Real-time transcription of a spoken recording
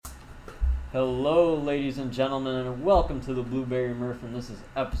Hello, ladies and gentlemen, and welcome to the Blueberry Murphin. This is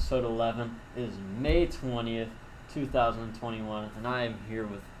episode 11. It is May 20th, 2021, and I am here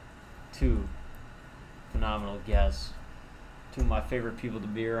with two phenomenal guests. Two of my favorite people to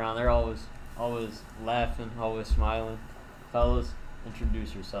be around. They're always laughing, always smiling. Fellas,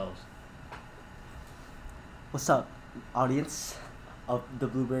 introduce yourselves. What's up, audience of the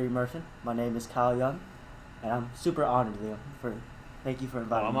Blueberry Murphin? My name is Kyle Young, and I'm super honored, Liam. Thank you for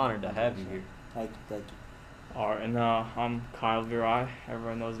inviting I'm me. honored to have you here. Thank you. Alright, and I'm Kyle Virai.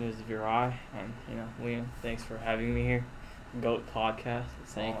 Everyone knows me as Virai. And, Liam, thanks for having me here. GOAT Podcast.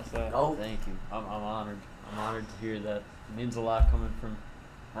 That's all I'll say. Oh. Thank you. I'm honored. I'm honored to hear that. It means a lot coming from.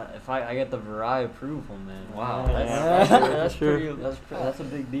 If I get the Virai approval, man. Wow, that's a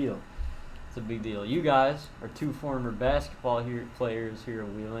big deal. It's a big deal. You guys are two former basketball players here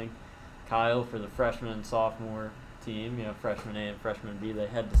at Wheeling. Kyle for the freshman and sophomore team, freshman A and freshman B. They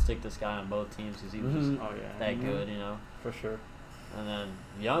had to stick this guy on both teams because he was just that good, For sure. And then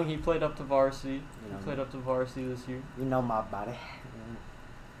Young, he played up to varsity. He played up to varsity this year. You know my body.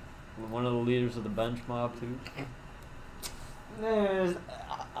 One of the leaders of the bench mob too.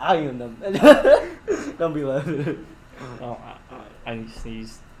 I am them. Don't be laughing. Oh, I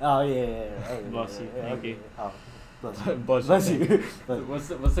sneezed. Oh yeah. Bless you. Thank you. Oh, bless you. Bless you.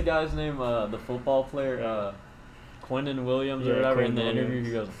 What's the guy's name? The football player, Quentin Williams or whatever. In the interview,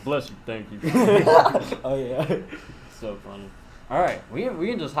 he goes, "Bless you, thank you." Oh yeah. So funny. All right, we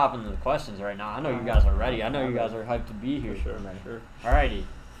can just hop into the questions right now. I know you guys are ready. I know you guys are hyped to be here. Sure. All righty.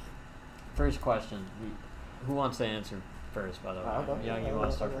 First question. Who wants to answer first? By the way, Okay. Young, you want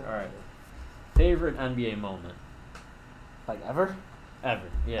to start first? All right. Favorite NBA moment Like ever? ever?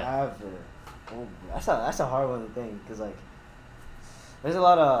 Yeah. Ever. Oh, that's a hard one to think because there's a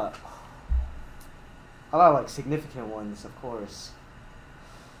lot of like significant ones, of course.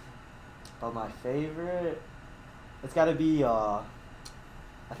 But my favorite, it's got to be I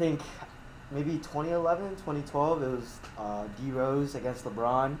think maybe 2011, 2012. It was D Rose against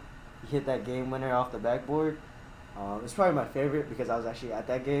LeBron. He hit that game winner off the backboard. It's probably my favorite because I was actually at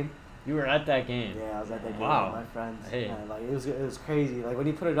that game. You were at that game. Yeah, I was at that game Wow. with my friends. Hey. And, it was crazy. Like when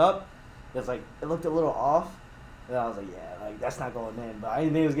he put it up, it looked a little off. And I was like, yeah, that's not going in. But I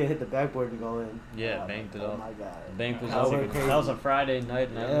didn't think it was gonna hit the backboard and go in. Yeah, banked it oh up. Oh my god. The bank was That was over. a good- That was a Friday night.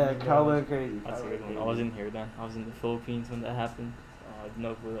 And Yeah, everything. Carl went crazy. That's a Carl good went one. I wasn't here then. I was in the Philippines when that happened. I had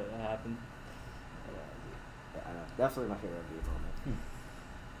no clue that happened. Yeah, I know. Definitely my favorite NBA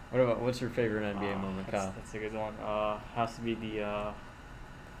moment. What's your favorite NBA moment, Kyle? That's a good one. Has to be the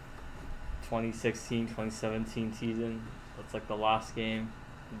 2016-2017 season. It's like the last game.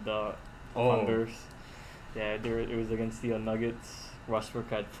 The Thunders. Yeah, it was against the Nuggets. Westbrook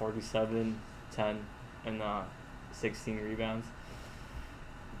had 47, 10, and 16 rebounds.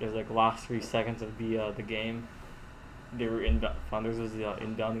 There's like last 3 seconds of the game. They were Thunders was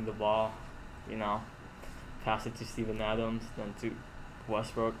inbounding the ball, pass it to Steven Adams, then to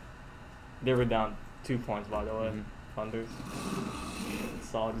Westbrook. They were down 2 points, by the way. Mhm. Thunders.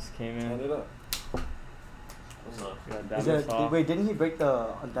 Saul just came in. Turn it up. What's up? Wait, didn't he break Yeah.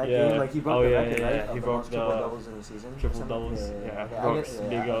 game? Like he broke the record, right? Yeah. Of He the broke most the triple doubles in the season. or triple something? doubles. Yeah. He I broke guess-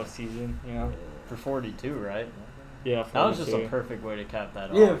 big season. For 42, right? Yeah. That was just a 42. perfect way to cap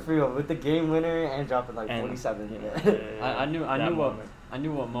that Yeah, off. for real. With the game winner and dropping like And- 47. Yeah. I knew That what moment. I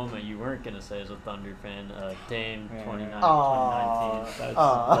knew what moment you weren't gonna say as a Thunder fan. Dame Yeah. 2019. That's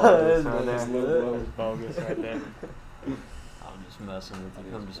Aw, bogus right that's there. good. That's bogus right there. I'm just messing with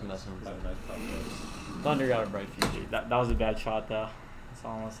you. I'm just messing with you. Thunder got a bright future. That was a bad shot, though. That's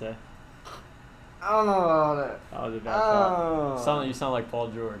all I'm gonna say. I don't know about that. That was a bad shot. You sound like Paul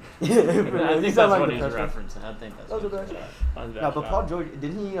George. Yeah, I think that's what he's referencing. referencing. I think that's That was what a bad he's shot. That was a bad No, but shot. Paul George,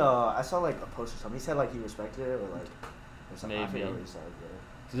 didn't he? I saw like a post or something. He said like he respected it or something. I Maybe. forget what he said.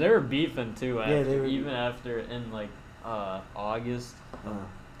 Because they were beefing too. Yeah, After, they were- even after in like August Yeah.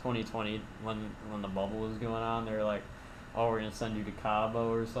 2020 when the bubble was going on, they were like, "Oh, we're gonna send you to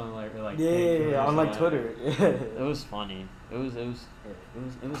Cabo or something like." Yeah, hey, on like Twitter. Yeah. It was funny. It was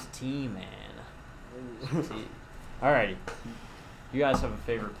tea, man. It was tea. Alrighty, you guys have a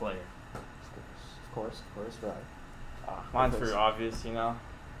favorite player? Of course, right. Mine's pretty obvious,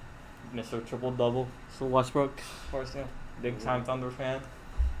 Mr. Triple Double. So Westbrook, of course, big time Thunder fan.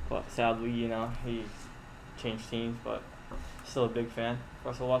 But sadly, he changed teams, but still a big fan.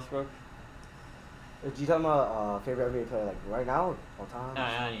 Russell Westbrook. You talking about favorite NBA player like right now or all time?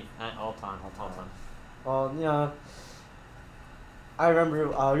 All time. Well, I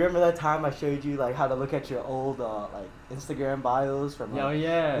remember that time I showed you like how to look at your old like Instagram bios from. Like, Oh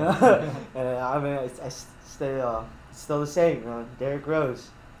yeah. and I mean, I stay still the same, Derrick Rose.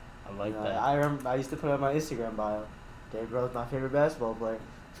 I like You know, that. I remember I used to put it on my Instagram bio. Dave Rose, my favorite basketball player.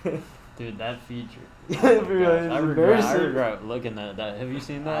 Dude, that feature. Yeah, Oh my for real, gosh, it's I embarrassing. regret looking at that. Have you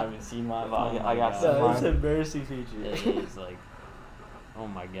seen I that? haven't seen mine, but Oh I my got God. some Yeah, it's an mine. embarrassing feature. It's like, oh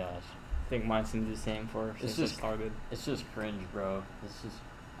my gosh. I think mine seems the same for since it just- started. It's just cringe, bro. It's just,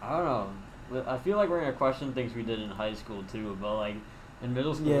 I don't know. I feel like we're gonna question things we did in high school too, but like in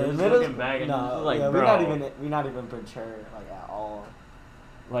middle school, Yeah, we're just middle looking back and it's no, just like, yeah, bro, we're not even mature like at all.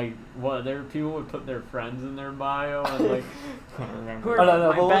 like what? There people would put their friends in their bio and like, I don't who remember. are Oh, no, my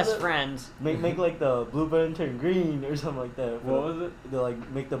what was best it? friends? Make like the blue button turn green or something like that. What was it? They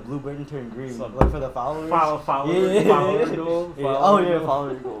like make the blue button turn green. Something. Like for the followers. Follow Yeah. goal. Yeah. Oh yeah,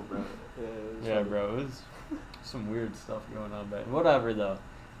 follow your goal, bro. Yeah, it was Yeah, funny. bro. It was some weird stuff going on back. Whatever though.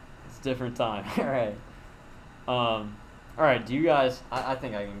 It's a different time. Alright. Alright, do you guys I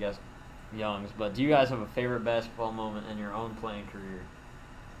think I can guess Young's, but do you guys have a favorite basketball moment in your own playing career?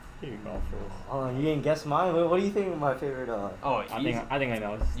 You can go first. Hold on, you didn't guess mine. What do you think of my favorite? Oh, I think I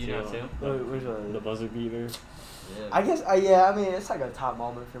know. This You too. know too? Which one? The buzzer beater. Yeah. I guess, yeah, I mean, it's like a top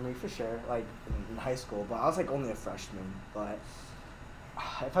moment for me, for sure, like, in high school, but I was, like, only a freshman, but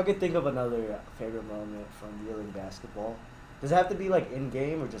if I could think of another favorite moment from Wheeling basketball, does it have to be, like,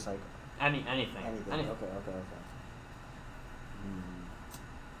 in-game, or just, like, anything. anything? Anything. Okay.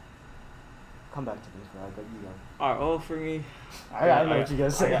 Come back to me, right, but you go. Alright, well for me, I know what you're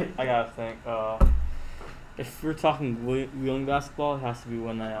gonna say. I gotta think. If we're talking wheeling basketball, it has to be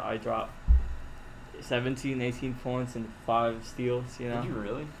when I dropped 17, 18 points and 5 steals. You know, Did you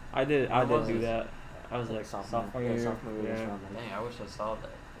really? I did When do was this? that. I was like sophomore year. Sophomore year, Yeah. Dang, I wish I saw that.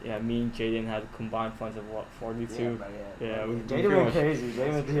 Yeah, me and Jaden had combined points of what 42. Yeah, we Jaden pretty went much- crazy. Jaden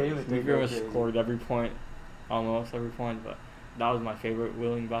We went pretty much crazy. scored every point, almost every point. But that was my favorite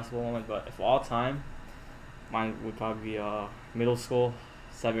wheeling basketball moment. But if all time, mine would probably be middle school,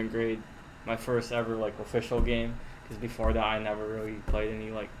 7th grade, my first ever like official game. Because before that, I never really played any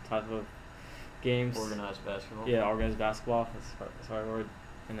like type of games. Organized basketball. Yeah, organized basketball. That's the right word.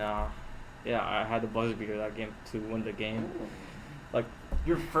 And yeah, I had the buzzer beater that game to win the game. Like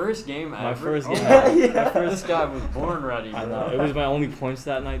Your first game ever? My first Oh game my ever. God. This guy was born ready, bro. I know it was my only points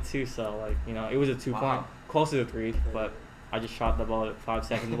that night too. So like it was a 2-point, Wow. close to the 3, but I just shot the ball at 5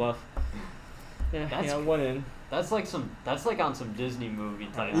 seconds left. Yeah, That's went in. That's like on some Disney movie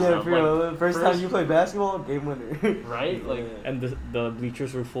type Yeah, stuff. for real. Like, First time you play basketball, game winner. right? Like, Yeah. And the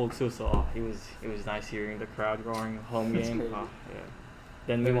bleachers were full too, so it was nice hearing the crowd roaring home That's game. crazy. Yeah.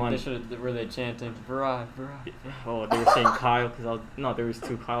 Then we won. were they chanting Vry? Oh, they were saying Kyle because there was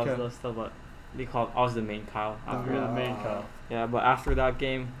 2 Kyles Okay. and stuff, but they called I was the main Kyle. After You're that. the main Kyle. Yeah, but after that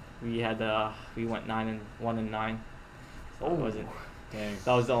game, we went 1-9. So it Oh. wasn't. Dang.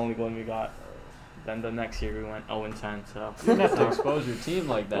 That was the only one we got. Then the next year we went 0-10. So You didn't have to expose your team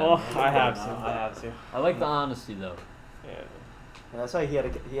like that. well, man. I have to. I like the honesty though. Yeah. Yeah, that's why he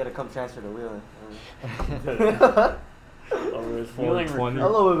had to come transfer to Wheeling. Over his Wheeling 420. I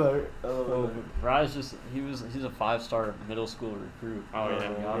love it better. I love Well, it better. Rye's he's a 5-star middle school recruit. Oh,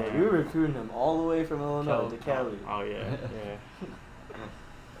 yeah. Yeah, we were recruiting him all the way from Illinois to Cali. Oh yeah, yeah.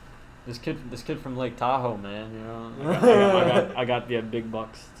 This kid from Lake Tahoe, man. You know. I got the big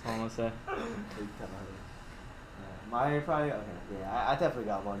bucks. That's all I'm gonna say. Mine probably okay. Yeah, I definitely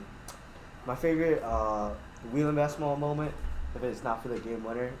got one. My favorite Wheeling basketball moment, if it's not for the game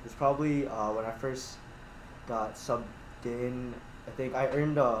winner, is probably when I first got subbed in. I think I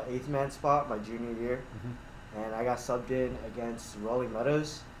earned a 8th man spot my junior year, and I got subbed in against Rolling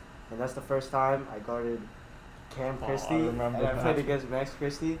Meadows, and that's the first time I guarded Cam Oh, I Christie, remember and I that. played against Max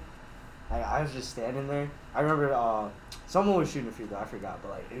Christie. I was just standing there. I remember someone was shooting a free throw. I forgot,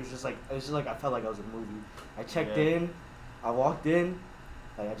 but like it was just like I felt like I was in a movie. I checked Yeah. in, I walked in,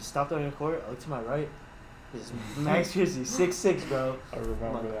 like I just stopped on the court. I looked to my right. It's Max Christie, 6'6", bro. I I'm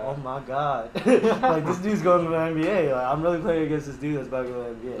remember like, that. oh my god, like this dude's going to the NBA. Like I'm really playing against this dude that's about to go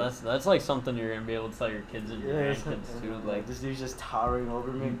to the NBA. That's like something you're gonna be able to tell your kids and your it's- grandkids too. like Like this dude's just towering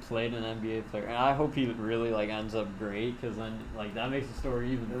over me. you played an NBA player, and I hope he really like ends up great, because then like that makes the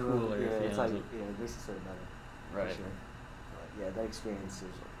story even cooler Yeah, if he it's ends like up it makes it so better. right. For sure. But yeah, that experience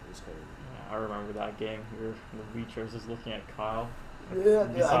was crazy. Yeah, I remember that game. We were in the bleachers just looking at Kyle. Yeah,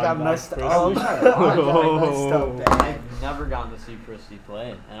 dude, I got Beside messed up. Max Oh, Christie. I got messed up bad. I've never gotten to see Christie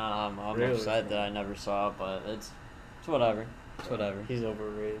play, and I'm Really? upset that I never saw it, but it's whatever. It's whatever. He's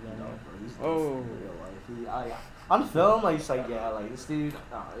overrated. No, Anyway. bro, he's Oh. different in real life. On film, like, it's like, yeah, like, this dude,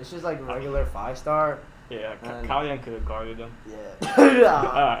 it's just like a regular 5-star. Yeah, And- Kyle Young could have guarded him. Yeah.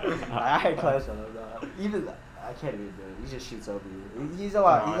 Alright. I had class on him, even, I can't even do it. He just shoots over you. He's a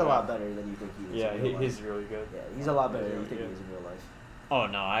lot better than you think he is Yeah, in real life. he's really good. Yeah, he's a lot better than you Yeah, think yeah. he is in real life. Oh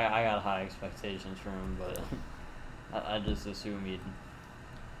no, I got high expectations for him, but I just assume he'd.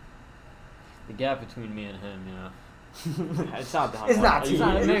 The gap between me and him, you know. It's not that It's much. not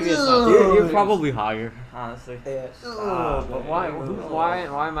too. maybe it's not You're probably higher, honestly. Yeah. But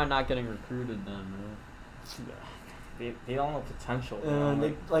why am I not getting recruited then, man? They don't know potential.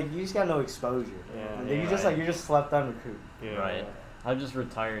 You just got no exposure. Yeah, You yeah, just right. you're just slept on recruit. Yeah. Right. I just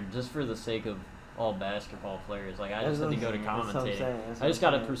retired just for the sake of all basketball players. Like I just had to go to That's what I'm commentating. saying. That's I what just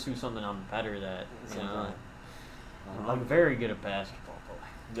I'm got to saying. pursue something I'm better at. That's You what I'm know, saying. I'm very good at basketball,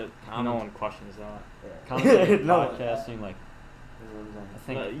 No one questions that. Yeah. commentating, No. podcasting, like That's what I'm saying. I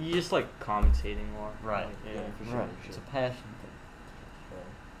think. But you just like commentating more. Right. Like, Yeah, for sure. Right. It's a passion thing.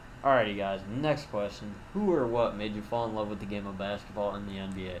 Alrighty, guys. Next question: who or what made you fall in love with the game of basketball in the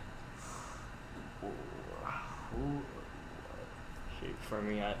NBA? Shoot, for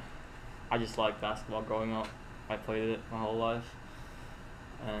me, I just liked basketball growing up. I played it my whole life,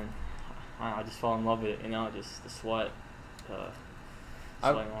 and I just fell in love with it. You know, just the sweat,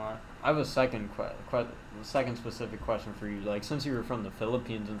 sweating a lot. I have a second second specific question for you. Like, since you were from the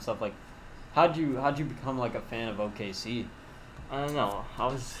Philippines and stuff, like, how'd you become like a fan of OKC? I don't know. I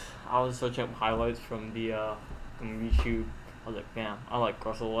was searching up highlights from YouTube. I was like, man, I like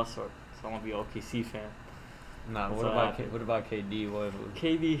Russell Westbrook, so I want to be an OKC fan. Nah, That's what what about happened. what about KD? What?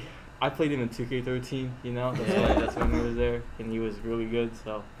 KD, I played him in 2K13. You know, that's when he was there, and he was really good.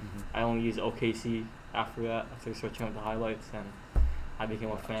 So I only used OKC after that, after searching up the highlights, and I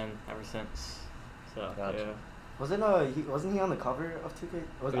became a fan ever since. So Gotcha. yeah. Wasn't he on the cover of 2K?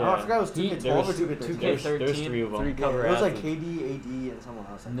 Yeah. I forgot it was 2K12 or 2K13. 2K13, There's three of them. three Yeah, cover it was like athletes. KD, AD, and someone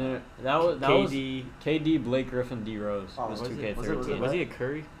else. Like No, that. that was KD. KD, Blake Griffin, D Rose Oh, was was it- 2K13. was it Was he a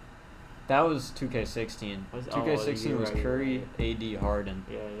Curry? That was 2K16. Was- 2K16 you're was right, Curry, you're AD, Harden,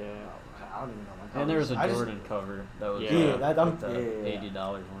 Yeah, yeah. I don't even know my and there was a covers. Jordan cover that was Yeah, I'm- with the yeah. $80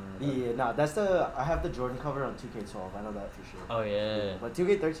 one. or whatever. Yeah, that's I have the Jordan cover on 2K12. I know that for sure. Oh yeah. But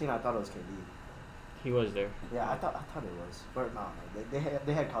 2K13, I thought it was KD. He was there. Yeah, I thought it was. But no, they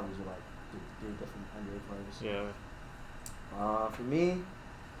had covers with like three different NBA players. Yeah. For me,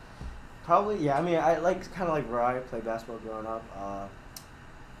 probably yeah. I mean, I like kind of like where I played basketball growing up.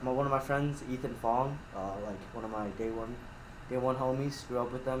 One of my friends, Ethan Fong, like one of my day one homies, grew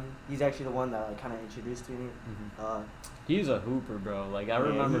up with them. He's actually the one that like kind of introduced to me. He's a hooper, bro. Like I Yeah,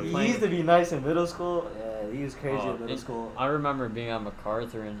 remember he playing. used to be nice in middle school. Yeah, he was crazy Oh, in middle school. I remember being at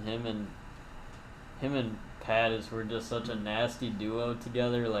MacArthur, and him and Pattis were just such a nasty duo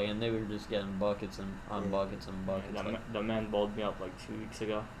together. Like, and they were just getting buckets and on Yeah. buckets and buckets. The man bowled me up like 2 weeks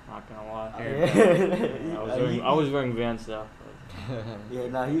ago. Not gonna lie. Yeah. I was wearing Vans though. Yeah,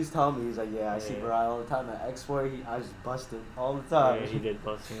 nah, he was telling me, he's like, yeah, I see Yeah. Bri all the time at X4. I just busted all the time. Yeah, he did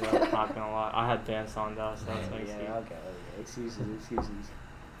bust me up. Not gonna lie. I had Vans on though, so that's nice. Yeah, okay. Excuses.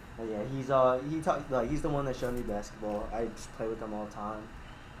 But yeah, he's the one that showed me basketball. I just play with him all the time.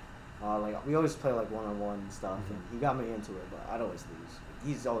 Like we always play like 1-on-1 and stuff, and he got me into it, but I'd always lose.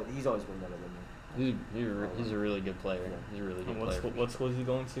 He's always been better than me. He's a really good player. Yeah. He's a really good And player. what school is he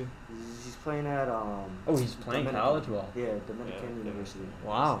going to? He's playing at Oh, he's playing Dominican. college ball. Yeah, Dominican Yeah, University.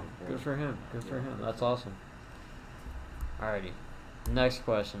 Wow, Yeah. good for him. Good for Yeah. him. That's awesome. Alrighty, next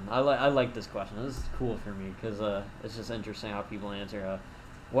question. I like this question. This is cool for me because it's just interesting how people answer.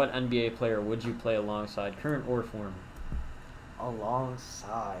 What NBA player would you play alongside, current or former?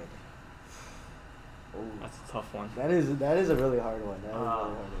 Alongside. Oh, That's a tough one. that is a really hard one. That is a really hard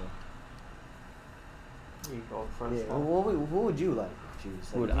one. You go first. Yeah. Who would you like choose?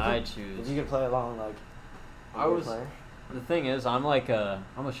 Who would if you I could- choose? If you could play along like. I NBA was- player? The thing is, I'm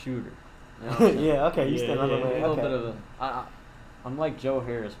a shooter. You know what I'm saying? Yeah. Okay. You Yeah, stand on the yeah, A way. little Okay. bit of I'm like Joe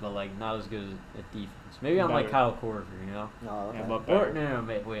Harris, but like not as good at defense. Maybe I'm like Better. Kyle Korver, you know? No. Okay. Yeah, but Or better.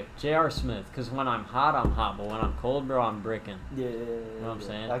 no, wait, J.R. Smith. Because when I'm hot, but when I'm cold, bro, I'm bricking. Yeah. know what I'm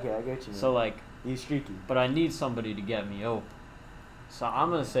saying? Okay, I get you. So like, you streaky. but I need somebody to get me open. So I'm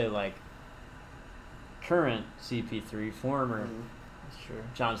gonna say like, current CP3, former Mhm. That's true.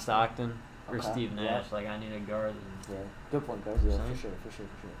 John Stockton or Okay, Steve yeah. Nash. Like I need a guard that Yeah. Good point, guys. Yeah, Same. for sure.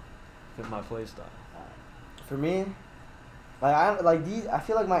 fit my play style. For me, I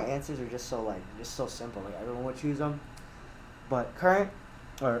feel like my answers are just so simple. Like everyone would choose them. But current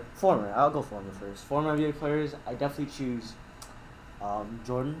or former, I'll go former first. Former NBA players, I definitely choose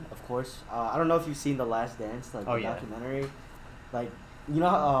Jordan, of course. I don't know if you've seen The Last Dance, like Oh, the yeah. documentary. Like, you know,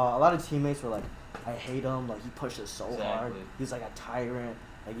 how, a lot of teammates were like, I hate him. Like he pushed us so hard. Exactly. He was like a tyrant.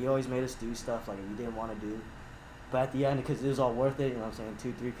 Like he always made us do stuff like we didn't want to do. But at the end, because it was all worth it, you know what I'm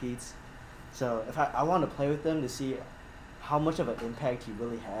saying, 2-3 peats. So if I wanted to play with them to see how much of an impact he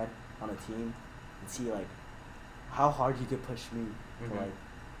really had on a team and see like how hard he could push me to like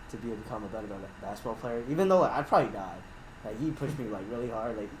to become a better basketball player. Even though like I'd probably die. Like he pushed me like really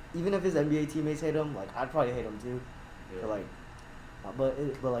hard. Like even if his NBA teammates hate him, like I'd probably hate him too. Yeah. But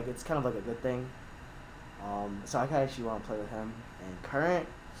like, but like it's kind of like a good thing. So I actually want to play with him. And current.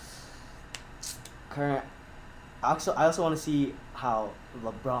 I also want to see how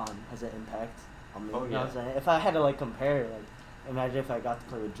LeBron has an impact on me. Oh, You know what I'm saying? If I had to like compare, like imagine if I got to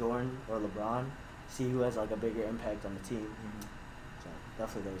play with Jordan or LeBron, see who has like a bigger impact on the team. So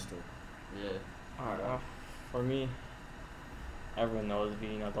definitely those two. Yeah. Alright, for me, everyone knows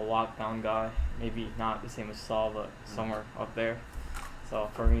me, the lockdown guy. Maybe not the same as Saul, but somewhere up there. So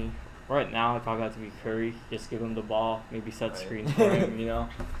for me, right now, it probably have to be Curry. Just give him the ball, maybe set screens for him,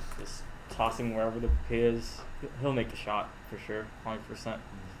 just toss him wherever the pick is. He'll make the shot for sure, 100%,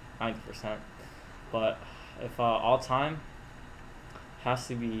 90%. But if all time, has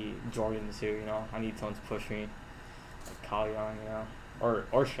to be Jordan too. I need someone to push me, like Kyle Young, or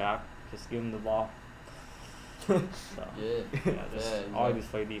Shaq. Just give him the ball. So, I just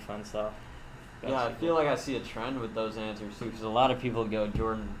play defense stuff. Yeah, I feel like I see a trend with those answers too, because a lot of people go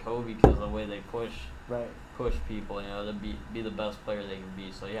Jordan and Kobe because of the way they push people, to be the best player they can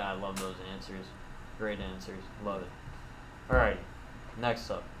be. So yeah, I love those answers. Great answers, love it. All right, next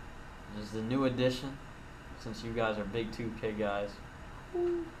up is the new addition. Since you guys are big 2K guys, I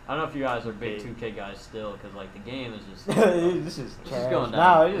don't know if you guys are big 2K guys still, because like the game is just this is going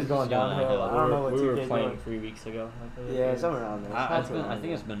down. No, it's just going downhill. I don't know what we 2K were doing. playing 3 weeks ago. Yeah, somewhere around there. I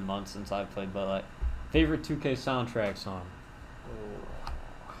think it's been months since I've played, but like favorite 2K soundtrack song.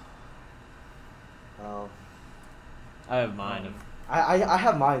 Oh. I have mine. I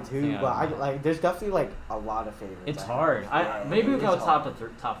have mine too, Yeah, but I have mine. there's definitely like a lot of favorites. It's hard. Maybe we go top three.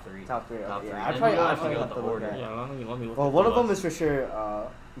 Top three. Top three. Yeah, And I'd we'll have to probably go have with to the look order. at it. Yeah, let me look. Well, at one the of them list. is for sure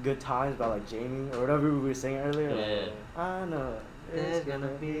 "Good Times" by like Jamie or whatever we were singing earlier. Yeah. Like, I know it's gonna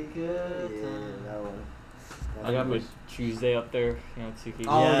be good. Yeah, that one. I got with Tuesday up there. 2K.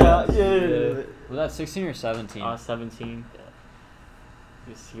 Oh yeah. Was that 16 or 17? 17.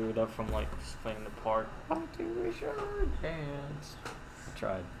 Just hear it up from like just playing in the park. I think we should dance. I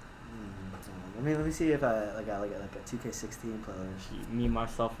tried. Let me see if I got like a 2K16 playlist. Me,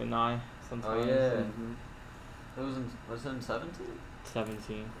 myself, and I. Sometimes. Oh yeah. Mm-hmm. Was it in 17?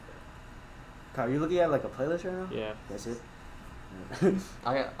 17. Kyle, are you looking at like a playlist right now? Yeah. That's it.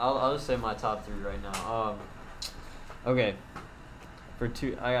 I'll just say my top three right now. Okay.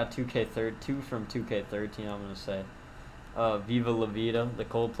 I got 2 from 2K13. I'm gonna say, "Viva La Vida," the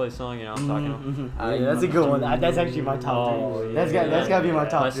Coldplay song. You know what I'm talking about. Mm-hmm. Yeah, that's a good one. That's actually my top three. Yeah. That's gotta be my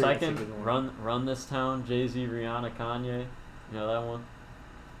top My three. second, "Run This Town," Jay-Z, Rihanna, Kanye. You know that one.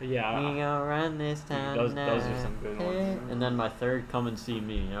 Yeah. We gonna run this town Those now. are some good ones. And then my third, "Come and See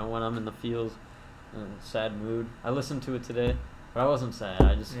Me." When I'm in the fields, sad mood. I listened to it today, but I wasn't sad.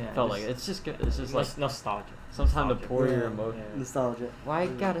 I just felt like it's just good. It's just like nostalgia. some time to pour your Yeah. emotion. Nostalgia. Why you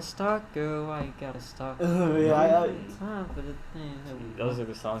gotta stalk, girl? Why you gotta stalk? Yeah, Time for the thing that we Those are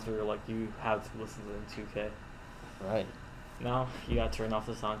the songs where like you have to listen to them in 2K. right. Now you got to turn off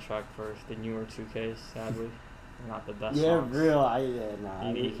the soundtrack for the newer 2Ks. Sadly, they're not the best. Yeah, songs. real. Nah.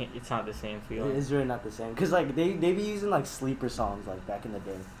 You can't. It's not the same feeling. It's really not the same. Cause like they be using like sleeper songs like back in the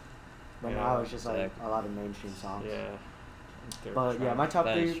day, but Yeah, now it's just like exactly. a lot of mainstream songs. Yeah. They're But yeah, trying- my top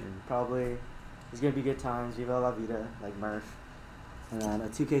That is three true. probably is gonna be "Good Times," "Viva La Vida," like Murph, and then a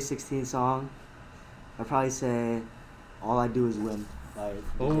 2K16 song. I'd probably say "All I Do Is Win" by DJ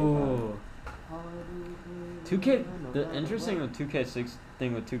Oh, Khaled. 2K. The interesting with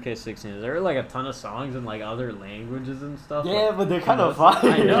 2K16 is there are like a ton of songs in like other languages and stuff. Yeah, like, but they're kind of fire.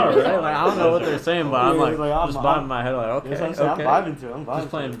 I know, right? Like I don't know what they're saying, but I'm Yeah, like, like, I'm- just I'm- bobbing my head like, okay, That's what I'm saying. okay. I'm vibing to it. I'm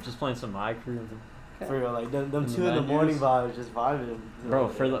vibing. Just playing some My Crew. For real, like them And the 2 in the morning menus. vibes, just vibing. Bro,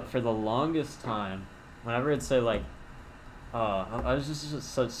 for the longest time, whenever it'd say like, I was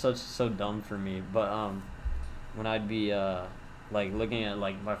just so dumb for me. But when I'd be like looking at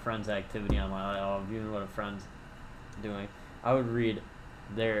like my friend's activity on my viewing what a friend's doing, I would read,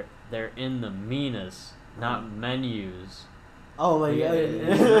 they're in the meanest, not menus. Oh, like yeah,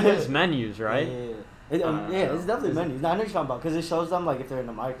 It's menus, right? Yeah. It's definitely menus. Now, I know what you're talking about because it shows them like if they're in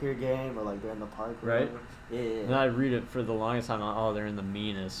the My Career game or like they're in the park. Or Right. whatever. And I'd read it for the longest time. They're in the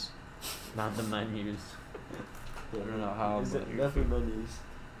meanest, not the menus. Yeah, I don't know how, It's but- definitely menus.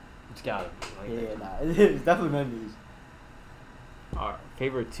 It's gotta be. Like Yeah, nah, it's definitely menus. Our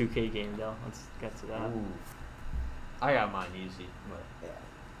favorite 2K game though. Let's get to that. Ooh. I got mine easy, but Yeah,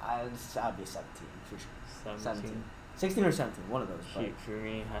 I'd be 17 for sure. 17. 16 or 17, one of those. but- Shoot, for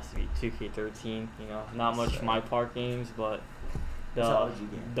me, it has to be 2K13. Not much Sure. My Park games, but It's an the OG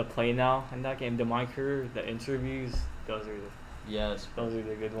game. the play now in that game, the My Career, the interviews, those are Yes. Those are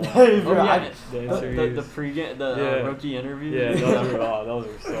the good ones. Bro, Oh, yeah. The The interviews. pregame, the Yeah. rookie interview. Yeah, those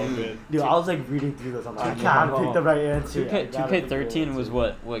are so Dude. good. Dude, I was like reading through those. I'm like, I Dude, gotta no. pick the right answer. 2K13 was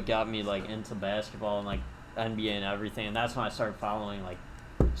what got me like into basketball and like NBA and everything, and that's when I started following like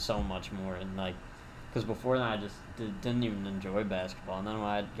so much more and like, because before that I just didn't even enjoy basketball, and then when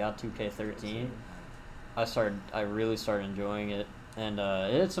I got 2K13, I really started enjoying it, and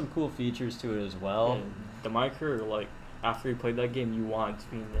it had some cool features to it as well. Yeah, the my career, like after you played that game, you wanted to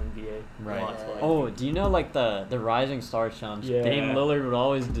be in the NBA. You Right. wanted to, like, Oh, do you know like the Rising Star Challenge? Yeah. Dame Lillard would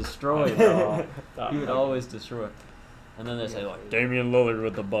always destroy. Oh, Bro. that He would fucking- always destroy. And then they say Yeah. like Damian Lillard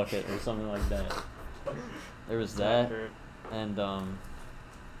with the bucket or something like that. There was that, Accurate. and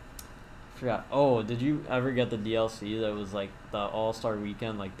forgot. Oh, did you ever get the DLC that was like the All-Star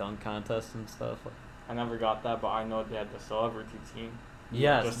Weekend like dunk contest and stuff? I never got that, but I know they had the celebrity team.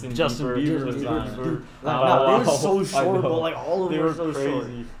 Yes, Justin Justin Bieber, Bieber Justin was Bieber. on it. Dude, like, Oh, no, they were wow. so I short, know. but like all of They them were were so crazy. short.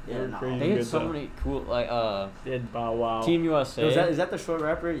 They Yeah, were no. crazy. They had good so though. many cool like They had Bow Wow. Team USA. Is that the short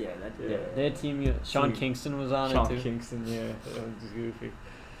rapper? Yeah, that. Yeah. Yeah. They had Sean Team- Kingston was on Sean it too. Kingston, yeah, that was goofy.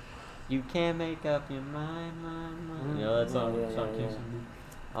 You can't make up your mind. Mhm. You know that song, Yeah, yeah, Sean yeah, Kingston.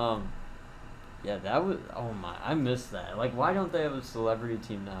 Yeah, that was. Oh my, I miss that. Like, why don't they have a celebrity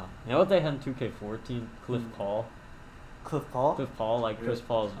team now? You know what they had in 2K14? Cliff Mm. Paul. Cliff Paul. Cliff Paul, like Chris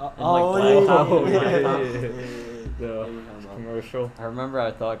Paul's. Oh, in, like, oh, black yeah, top yeah, with yeah, white yeah, top. yeah, yeah, The yeah, yeah. commercial. I remember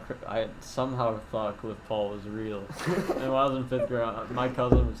I somehow thought Cliff Paul was real. And when I was in 5th grade, my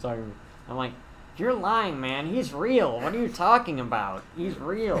cousin was talking to me. I'm like, you're lying, man. He's real. What are you talking about? He's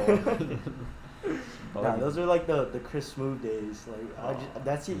real. Nah, those are like the Chris Smooth days.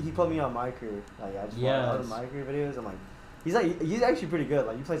 Like he put me on my career. Like I just watch all the Yes. my career videos. I'm like, he's actually pretty good.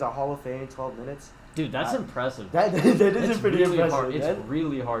 Like he plays at Hall of Fame, 12 minutes. Dude, that's impressive. That is it's pretty really impressive. hard. It's That-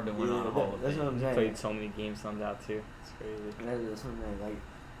 really hard to win yeah, on a Hall of that's what Fame. I'm saying. Played so many games on that too. It's crazy. That's what I'm saying. Like,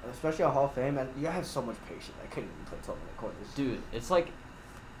 especially at Hall of Fame, and you have so much patience. I couldn't even play 12-minute quarters. Dude, it's like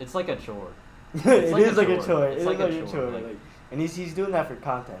a chore. It like is a like a chore. chore. It's It is like a like a chore, chore. like- Like, and he's doing that for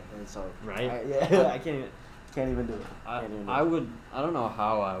content, and so Right? I can't even do it. Can't even do it. I don't know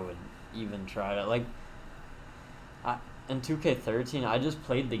how I would even try to like. In 2K13, I just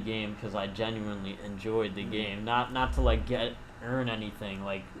played the game because I genuinely enjoyed the game, not to like earn anything.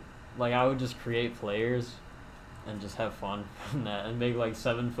 Like I would just create players, and just have fun from that, and make like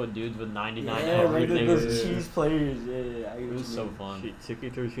 7-foot dudes with 99 Yeah, like everything. those Yeah. cheese players. Yeah. I get It what was you so mean. fun. Shit,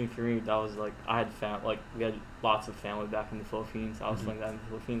 2K13 for me, that was like I had we had lots of family back in the Philippines. I was Mhm. playing that in the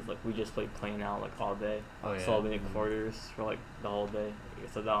Philippines. Like we just played playing out like all day. Oh, yeah. 12-minute quarters for like the whole day.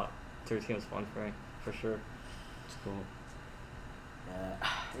 So that 13 was fun for me for sure. It's cool. Yeah,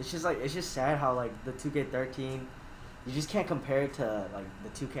 it's just sad how like the 2K13, you just can't compare it to like the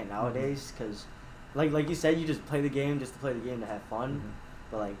 2K nowadays because, like you said, you just play the game just to play the game to have fun.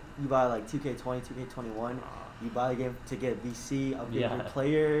 But like you buy like 2K20, 2K21, you buy the game to get VC, upgrade your Yeah.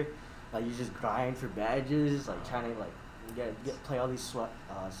 player, like you just grind for badges, like trying to like play all these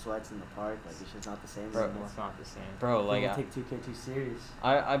sweats in the park. Like it's just not the same Bro, anymore. It's not the same. Bro, like People take 2K too serious.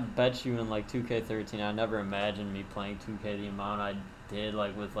 I bet you in like 2K13, I never imagined me playing 2K the amount I did.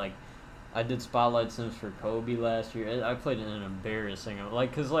 Like with like, I did Spotlight Sims for Kobe last year. I played in an embarrassing,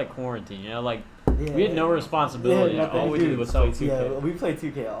 like, cause like quarantine, you know, like we had no responsibility. Yeah, all we nothing to did do. was So- play 2K. Yeah, we play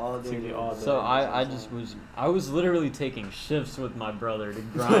 2K all day. 2K all day. So I was literally taking shifts with my brother to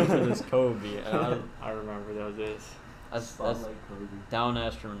grind for this Kobe. And I remember those days. that's like Kobe. down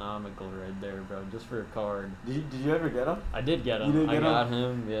astronomical right there, bro. Just for a card. Did you ever get him? I did get You him. did I get got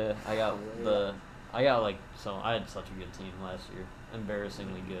him. Yeah, I got Oh, I had such a good team last year.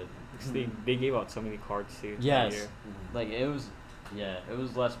 Embarrassingly good. Because they gave out so many cards too. that Yes. year. Like it was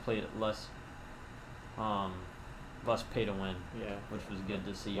less pay to win, Yeah. which was good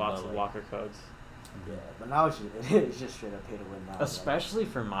to see. Lots but, of like, locker codes. Yeah, but now it's just straight up pay to win now. like- especially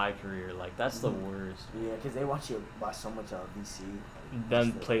for my career, like that's the Mhm. worst. Yeah, because they want you to buy so much VC. Then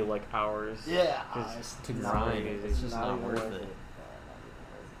just to- play like hours. Yeah, Just it's to not grind, worth it. it's just not even worth it. Yeah, not even worth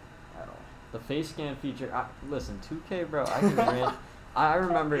it at all. The face scan feature. Listen, 2K, bro. I can rant. I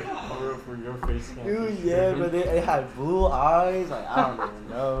remember. For your face scan. Dude, yeah, but it had blue eyes. Like I don't even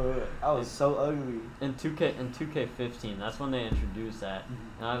know. I was so ugly. In 2K15, that's when they introduced that.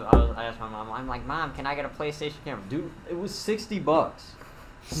 Mm-hmm. And I asked my mom, I'm like, Mom, can I get a PlayStation camera? Dude, it was $60.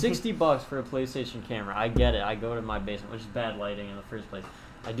 $60 for a PlayStation camera. I get it. I go to my basement, which is bad lighting in the first place.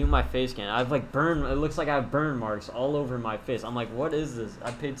 I do my face scan. I've like burn. It looks like I have burn marks all over my face. I'm like, what is this? I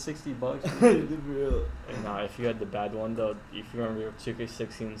paid $60. And if you had the bad one though, if you remember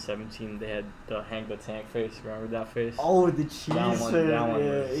 2K16 and 17, they had the Hank the Tank face. Remember that face? Oh, the cheese That face. one Yeah, was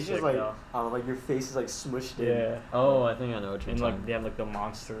it's sick, just like, though. like your face is like smushed in. Yeah. Oh, I think I know what you're And talking. like they have like the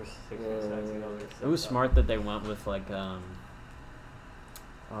monsters. 16, Yeah. 17, all this It was stuff. smart that they went with like the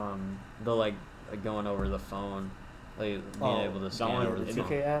like going over the phone, like being able to that scan one, over the it, phone.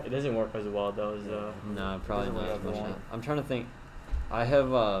 2K app? it doesn't work as well though as No, probably doesn't not work as much. everyone. Now. I'm trying to think. I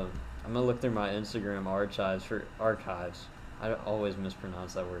have I'm gonna look through my Instagram archives. I always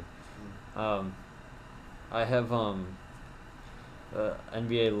mispronounce that word. I have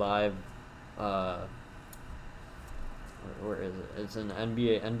NBA Live. Where is it? It's an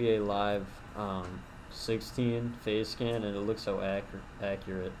NBA Live 16 face scan, and it looks so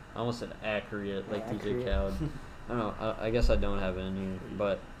accurate. I almost said accurate, like DJ Khaled. I don't know. I guess I don't have it in here,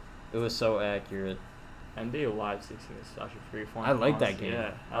 but it was so accurate. NBA Live 16 is actually pretty fun. I like that honestly. game.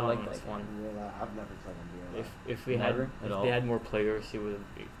 Yeah, I like it's that fun. Yeah, I've never played NBA. If we Never had at if all? they had more players, it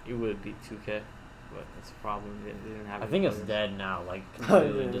would beat 2K, but that's a problem. They didn't have. I any think it's players. dead now, like Yeah,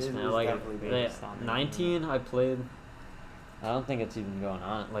 completely it disbanded. is Like definitely dead. they, Stop it. 19, I played. I don't think it's even going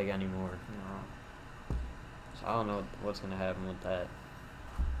on like anymore. No. So I don't know what's gonna happen with that.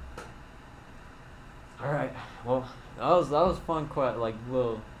 All right, well that was fun. Like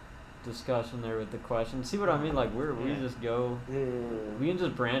little discussion there with the questions. See what I mean? Like we Yeah. just go. Yeah. We can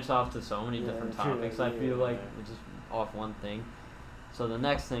just branch off to so many Yeah, different true, topics. I feel yeah. like we're just off one thing. So the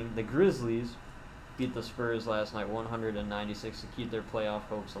next thing, the Grizzlies beat the Spurs last night, 196 to keep their playoff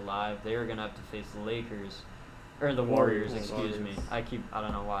hopes alive. They are gonna have to face the Lakers, or the Warriors. Excuse me. I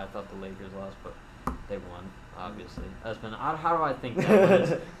don't know why I thought the Lakers lost, but they won. Obviously, that's been. How do I think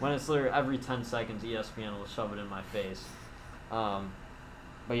that when it's literally every 10 seconds, ESPN will shove it in my face.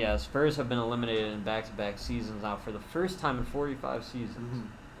 But yeah, Spurs have been eliminated in back-to-back seasons now for the first time in 45 seasons. Mhm.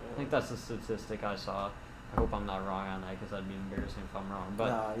 I think that's the statistic I saw. I hope I'm not wrong on that because that'd be embarrassing if I'm wrong.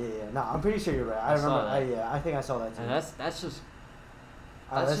 But No, I'm pretty sure you're right. I I saw remember. that. I think I saw that too. and that's just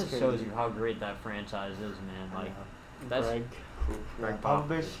That's just crazy. shows you how great that franchise is, man. I Like know. that's Greg. Greg Yeah, Popovich.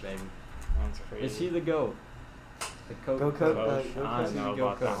 Popovich, baby. That's crazy. Is he the GOAT? The Go Coach. Coach. Go I Coach. don't know Go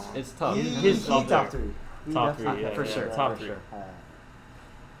about that Coach. one. It's tough. He's up there. top three. He Top definitely- three, yeah, for sure. top for three. sure.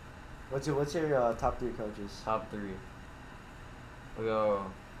 What's your top three coaches? Top three. We'll go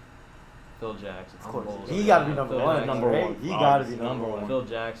Phil Jackson. Of course. Bulls. He gotta be Yeah, number Phil one. Jackson. Number right? one. He gotta be Obviously, number one. Phil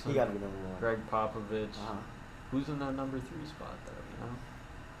Jackson. He gotta be number one. Greg Popovich. Uh-huh. Who's in that number 3 spot though?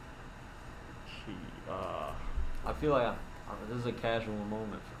 You know, I feel like this is a casual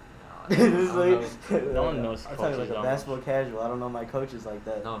moment for me. This Now. is I don't like, No one knows I'll tell you like coaches a that basketball casual. I don't know my coaches like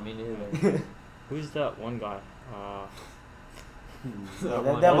that. know. No, me neither. Who's that one guy? that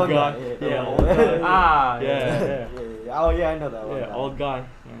one- that old one guy. guy. Yeah, old guy. Ah, Yeah. Oh yeah, I know that one. Yeah, guy. old guy.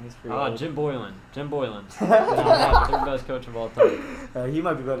 Yeah, he's pretty old. Jim Boylan. Third best coach of all time. He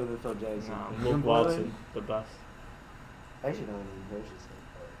might be better than Phil Jackson. Nah, Jim Luke Boylan? Walton, the best. I actually don't know any coaches.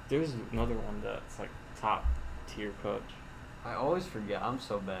 There's another one that's like top tier coach. I always forget. I'm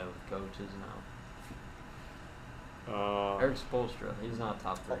so bad with coaches now. Eric Spoelstra. He's not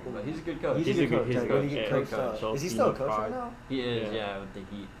top 3, but he's a good coach. He's a good- coach. he's a Like, good when he coach. coached, Good coach. Is he still a coach right now? He is, Yeah. yeah, with the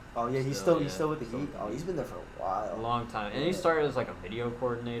Heat. Oh yeah, he's Still, still with the still Heat. with Oh, the he's Heat. been there for a while. A long time. And he started as like a video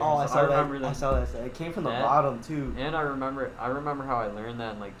coordinator. Oh, I so saw remember that. I saw that. It came from the That- bottom too. And I remember how I learned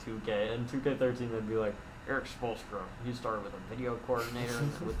that in like 2K. In 2K13, they'd be like, Eric Spoelstra. He started with a video coordinator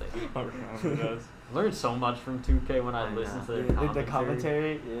and with the Heat. I don't know who does. Learned so much from 2K when I I listened to know. their The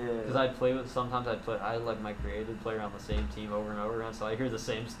commentary. Yeah. Because I had like my created player on the same team over and over again, so I hear the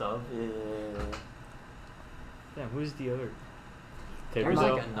same stuff. Yeah. Yeah, who's the other? There's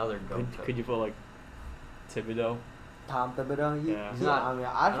Thibodeau? like another goat coach. Could you put like Thibodeau? Tom Thibodeau. Yeah. He's not- I mean,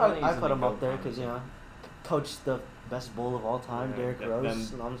 I don't think I he's put in him the up there GOAT because conversation. coached the best bull of all time, Yeah, Derrick then- Rose. then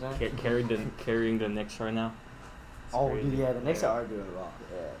You know what I'm saying? Carrying the Knicks right now. It's Oh, crazy. dude, yeah, the Knicks are doing well.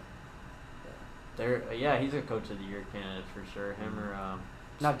 Yeah, he's a coach of the year candidate for sure. Him or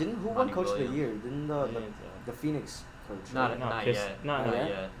Now, who won Monty Coach of the Williams. Year? Didn't Yeah, the Phoenix coach? not right? not Pist- yet, not not yet?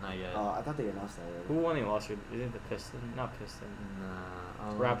 yet, not yet. I thought they announced that already. Who won it last year? Is it the Pistons? Not Pistons.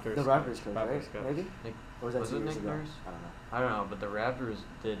 Nah, Raptors. The Raptors coach, Raptors right? coach. Maybe? Nick, Or was that was 2 it years Nick ago? Nurse? I don't know. I don't know, but the Raptors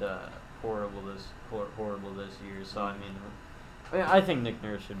did horrible this year. So I mean, I think Nick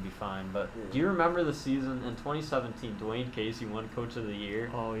Nurse should be fine. But Yeah. do you remember the season in 2017? Dwayne Casey won Coach of the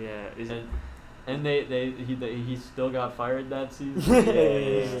Year, Oh yeah. Is it? and he still got fired that season.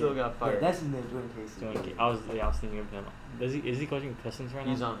 Yeah. He still got Yeah, fired. that's his name, Dwayne Casey. I was thinking of him. Is he coaching Pistons right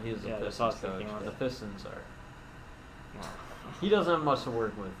now? He's the Yeah, that's what I Pistons was thinking coach. of. The Pistons are. No. He doesn't have much to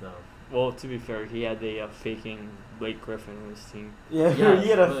work with though. Well, to be fair, he had a faking Blake Griffin on his team. Yeah, Yes, he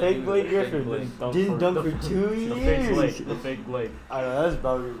had a but fake he was Blake a fake Griffin. Blake. Didn't dunk The- for 2 The years. fake Blake. The fake Blake. I know that's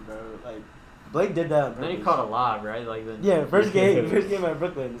bogus, bro. Like Blake did that on And then he purpose. caught a lob, right? Like the Yeah, first game at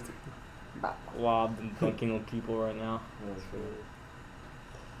Brooklyn. Lobbed and dunking on people right now.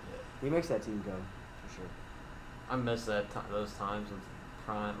 He makes that team go for sure. I miss those times with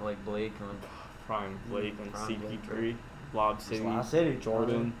prime like Blake and Prime Blake and Prime Blake, CP3, Lob City, Lob City,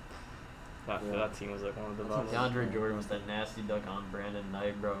 Jordan. Yeah. That team was like one of the That best. team DeAndre Jordan with that nasty dunk on Brandon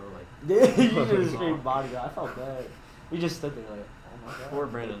Knight, bro. Like Yeah, he just straight body. I felt bad. We just stood there like, oh my god. poor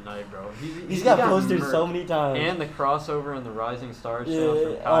Brandon Knight, bro. He's got posted murked. so many times. And the crossover and the Rising Stars yeah,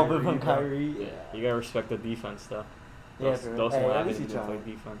 show all from but from bro. Kyrie. Yeah, you gotta respect the defense though. Yeah, Those for real. those Hey, don't at have least he anything to play tried.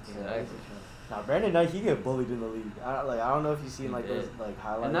 defense. Exactly. Nah, Brandon Knight, he get bullied in the league. I don't know if you've seen He like those did. like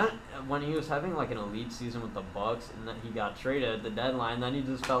highlights. And that when he was having like an elite season with the Bucks, and then he got traded at the deadline, then he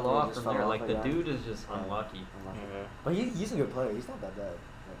just fell Yeah, off just from fell there. off Like the again. dude is just Yeah. unlucky. Yeah. But he's a good player. He's not that bad.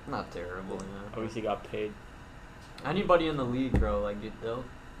 Not terrible, you know. At least he got paid. Anybody in the league, bro, like they'll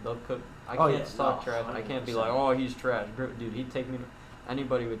cook. I Oh, can't yeah, talk no, trash. I can't be 100%. like, oh, he's trash, dude. He'd take me.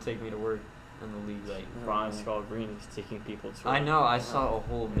 Anybody would take me to work in the league. Like Brian Scalabrine is taking people to. I know. I saw a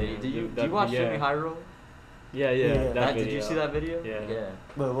whole video. Yeah, Did you dude, do you that- watch yeah. Jimmy High Roller? Yeah, Yeah, that Did video. you see that video? Yeah. Yeah.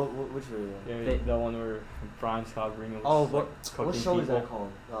 But which video? Yeah, They- the one where Brian Scalabrine was Oh, like, what cooking show is that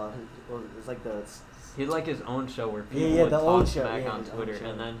people. called? It's like the. He had like his own show where Yeah, people yeah, would the talk old show, smack yeah, on his own Twitter, show.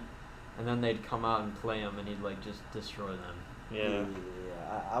 and then they'd come out and play him, and he'd like just destroy them. Yeah.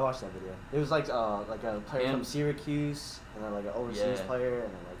 I watched that video. It was like a player from And- Syracuse, and then like an overseas Yeah. player, and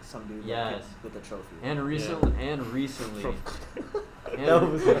then like some dude Yes. with a trophy. And recently, That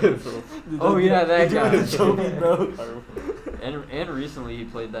was Oh, yeah, that the dude guy. with the trophy, bro. and recently he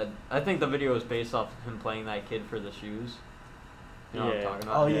played that. I think the video was based off him playing that kid for the shoes. You know what I'm Yeah. talking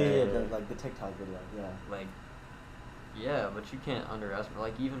about? Oh yeah, Yeah, yeah, yeah. like the TikTok video, yeah. Like, yeah, but you can't underestimate.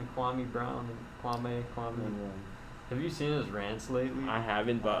 Like even Kwame Brown and Kwame. Have you seen his rants lately? I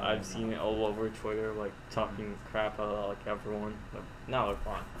haven't, but I've seen it all over Twitter, like talking crap about like everyone. Like, not like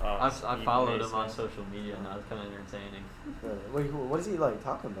Ron. I Stephen followed A. him on Smith. social media, and that was kind of entertaining. Really? Wait, what is he like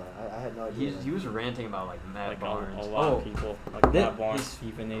talking about? I had no idea. He was ranting about like Matt Like Barnes. a lot of people, like Thi- Matt Barnes, he's-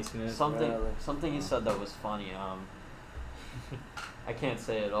 Stephen A. Smith. Something he said that was funny. I can't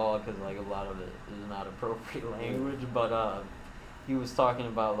say it all because like a lot of it is not appropriate language, but he was talking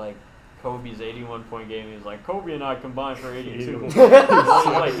about like Kobe's 81-point game. He was like, Kobe and I combined for 82.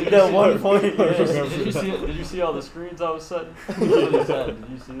 Like, did you That see- 1 point. Did you see all the screens I was setting? That's what he said. Did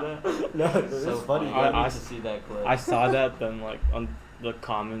you see that? No, it's So funny. I I need to see that clip. I saw that, then like on the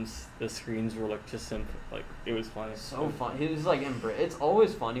comments, the screens were like just simple, like it was funny. So fun. He was like It's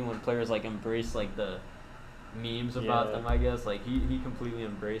always funny when players like embrace like the memes about Yeah. them. I guess like he completely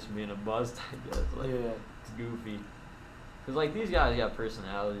embraced being a bust. I guess like Yeah. it's goofy. Cause like these guys got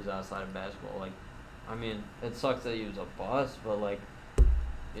personalities outside of basketball. Like, I mean, it sucks that he was a bust, but like,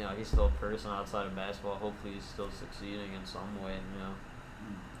 you know, he's still a person outside of basketball. Hopefully, he's still succeeding in some way. You know,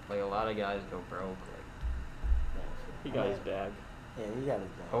 like a lot of guys go broke. Like, He got his bag. Yeah, he got his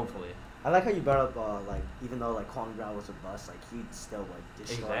back. hopefully. I like how you brought up like even though like Kwame Brown was a bust, like he'd still like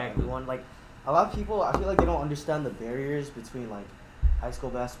destroy Exactly. everyone. Like a lot of people, I feel like they don't understand the barriers between like high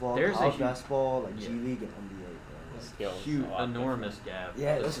school basketball, There's a college huge- basketball, like yeah. G League and NBA, bro. Like, Skills, Huge, a lot enormous gap.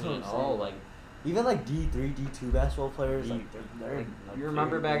 Yeah, that's between what I'm all saying. like. even like D3, D2 basketball players, like they're Like, like, you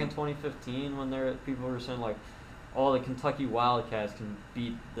remember very back in good. 2015 when people were saying like, oh, the Kentucky Wildcats can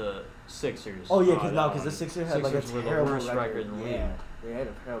beat the Sixers. Oh yeah, Oh, because that the one. Sixers had like a Sixers were the terrible worst record in the yeah, league. they had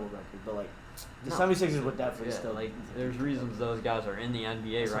a terrible record, but like the No. 76ers would definitely Yeah, still like there's reasons those guys are in the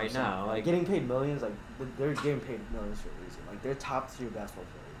NBA That's what I'm right saying. now. Like getting paid millions, like they're getting paid millions for a reason. Like they're top tier basketball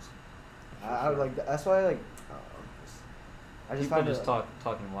players. I like that's why like I just people find just it,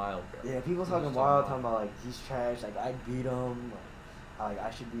 talking wild, bro. yeah, people People talking just wild, talking about like he's trash, like I beat him, like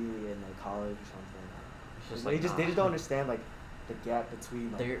I should be in like college or something. It's just they like, just nah. don't understand like the gap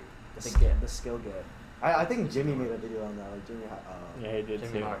between like They're the skill gap. I think Jimmy made a video on that, like Jimmy. Yeah, he did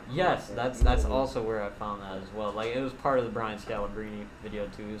Jimmy too. Hart. Yes, Yeah, that's he that's did. also where I found that as well. Like it was part of the Brian Scalabrine video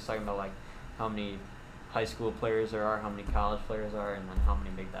too. He was talking about like how many high school players there are, how many college players are, and then how many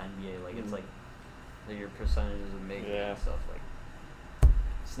make the NBA. Like it's Mhm. like your percentages of making it Yeah. and stuff. Like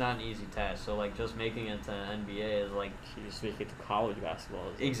it's not an easy task. So like just making it to NBA is like He just make it to college basketball.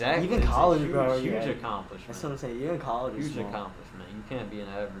 Is exactly Even it's a college, huge, bro, huge yeah. accomplishment. That's what I'm saying. Even college is Huge small. accomplishment. You can't be an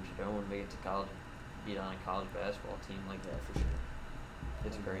average Joe and make it to college, beat on a college basketball team like Yeah, that. for sure.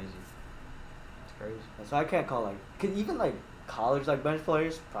 It's crazy. It's crazy. That's why I can't call like, cause even like college like bench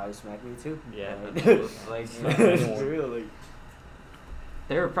players probably smack me too. Yeah. Like, Like, it's real. Like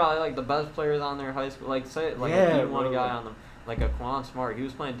They were probably like the best players on their high school. Like say like Yeah, a D1 bro. guy on them, like a Quan Smart. He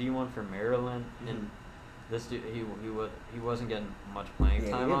was playing D1 for Maryland, and Mhm. this dude he wasn't getting much playing Yeah,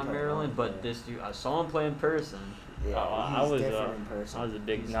 he time didn't on play Maryland. well, But yeah. this dude, I saw him play in person. Yeah, I he's was different in person. I was a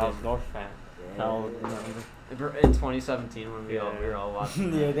big He's Niles different. North fan. Yeah. Now remember. In 2017 when we were all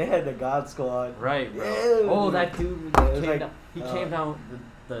watching. Yeah, that. they had the God Squad. Right, bro. Yeah. Oh, that dude Yeah, it was came like, down. He came down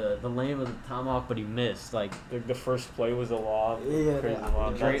the lane of the tomahawk, but he missed. Like The first play was a lob. Yeah, Crazy yeah,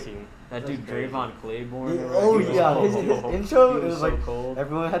 lob. yeah. That team. that That's dude crazy. Drayvon Claiborne. Yeah, or oh whatever, he was yeah, so his cold. intro He it was so like cold.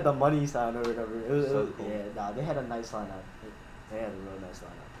 everyone had the money sign or whatever. It was, So cool. yeah, nah, they had a nice lineup. They had a real nice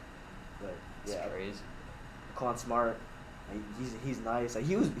lineup. But It's yeah, crazy. Quan Smart, like, he's nice. Like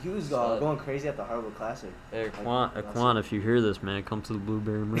he was Solid. going crazy at the Harvard Classic. Hey, Like, Quan, last Quan, year. if you hear this, man, come to the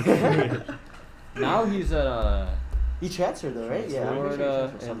Blueberry Mercury. Now he's at He transferred though, right? Yeah, I'm pretty sure he Florida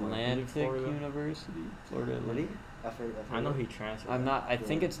transferred somewhere. Atlantic Florida? University. Florida Did he? Atlantic. I know he transferred. I'm not. I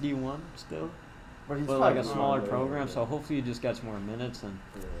think Yeah. it's D1 still, But he's but like a probably smaller yeah, program. yeah. So hopefully he just gets more minutes and.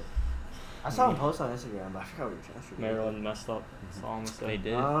 Yeah. I saw him post on Instagram, but I forgot where he transferred. Maryland messed up. That's all I'm gonna They say. did.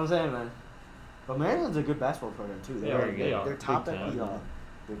 You know what I'm saying, man. But Maryland's a good basketball program too. Yeah, very good. They're top Big at time.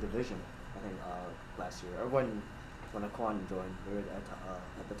 their division. I think last year or when Aquan joined, they were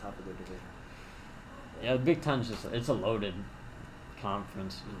at the top of their division. Yeah, the Big Ten's it's a loaded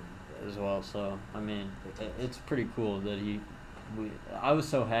conference as well. So I mean, it's pretty cool that I was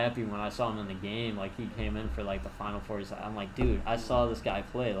so happy when I saw him in the game. Like he came in for like the Final Four. I'm like, dude, I saw this guy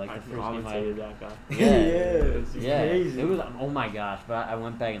play. Like I the first game commentated that guy. Yeah, it's yeah, crazy. it was. Oh my gosh! But I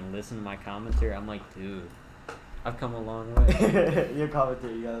went back and listened to my commentary. I'm like, dude, I've come a long way. Your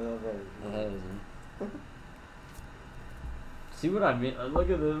commentary, you gotta love that. See what I mean? Look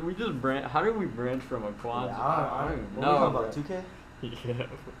at this. We just how did we branch from a quad? Yeah, I don't even what know. were we talking bro. about 2K? Yeah.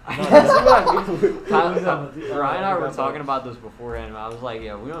 Ryan and I were talking about this beforehand. And I was like,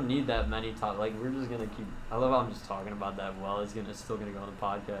 yeah, we don't need that many talk. Like, we're just gonna keep. I love how I'm just talking about that. Well, it's still gonna go on the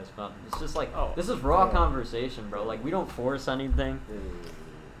podcast, but it's just like, Oh. this is raw Yeah. conversation, bro. Like, we don't force anything.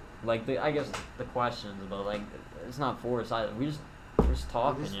 Like, I guess the questions, but like, it's not forced either. We're just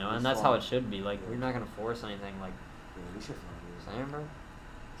talking, just- you know, it's and that's how fun. it should be. Like, we're not gonna force anything. Like, Yeah, we should find it. saying, bro.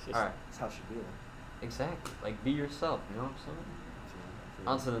 It's just- All right, That's how it should be. exactly. Like, be yourself. You know what I'm saying?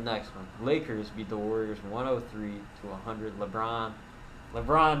 On to the next one. Lakers beat the Warriors 103-100.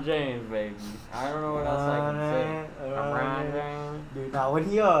 LeBron James, baby. I don't know what else I can say. LeBron James. Dude, now when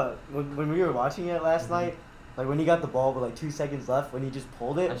he when we were watching it last Mm-hmm. night, like when he got the ball with like 2 seconds left, when he just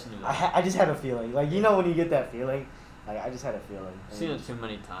pulled it, I just knew that. I just had a feeling. Like you know when you get that feeling, like I just had a feeling. I've seen it too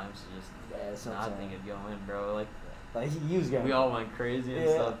many times to just Yeah, that's what I'm not saying. think it'd go in, bro. Like, Like he was getting. we all went crazy and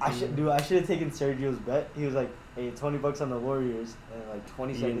Yeah, stuff. Too. I should have taken Sergio's bet. He was like, "Hey, $20 on the Warriors," and like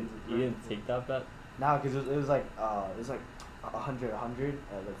 20 You seconds. didn't take that bet? Nah, because it was like 100,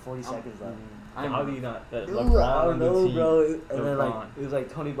 like 40 seconds left. How do you not bet Ooh, LeBron I don't on the know, team? bro. And then like LeBron. it was like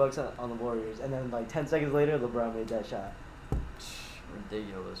 $20 on the Warriors, and then like 10 seconds later, LeBron made that shot.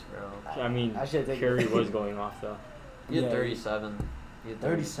 Ridiculous, bro. I mean, I should've taken Curry it. was going off though. He had Yeah. 37. He had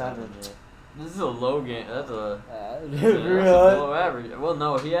 37. Yeah. This is a low game. That's a For low real. average. Well,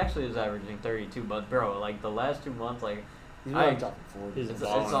 no, he actually is averaging 32. But bro, like the last 2 months, like He's I- really dropping 40. He's it's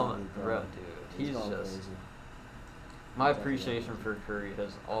balling, all bro. bro, dude. He's going just. crazy. My Definitely. appreciation for Curry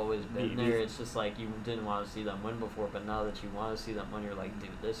has always been He- there. he's- It's just like you didn't want to see them win before, but now that you want to see them win, you're like, dude,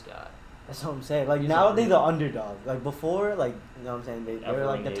 this guy. That's what I'm saying. Like He's now a- they're the underdog. Like before, like you know what I'm saying, they were Everyone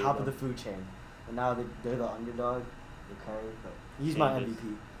like the hated top of them. the food chain, and now they're the underdog. Okay, but he's my Changes.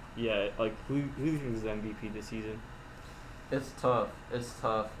 MVP. Yeah, like who do you think is the MVP this season? It's tough. It's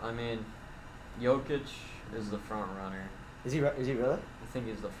tough. I mean, Jokic is the front runner. Is he really? I think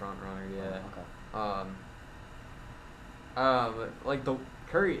he's the front runner. Yeah. Okay. But like the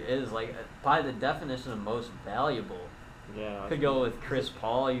Curry is like by the definition of most valuable. Yeah. You could go with Chris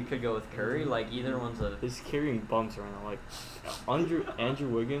Paul. You could go with Curry. Like either one's a He's carrying bumps right now. Like Andrew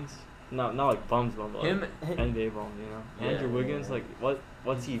Wiggins. Not like bums, but like him. NBA bums. You know. Yeah, Andrew Wiggins. yeah. Like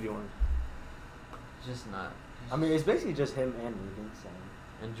what's he doing? Just not. I mean, it's basically just him and Wiggins.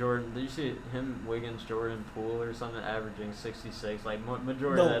 And Jordan, did you see him, Wiggins, Jordan, Poole, or something averaging 66? Like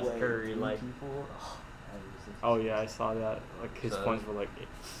majority No of that's way. Curry. 3 Like people? Oh yeah, I saw that. Like his So- points were like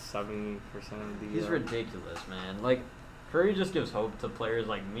 70% of the. he's year. ridiculous, man. Like Curry just gives hope to players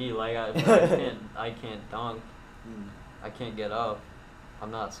like me. Like I can't dunk. Mm. I can't get up.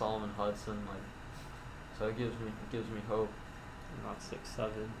 I'm not Solomon Hudson. Like so it gives me hope. Not 6'7".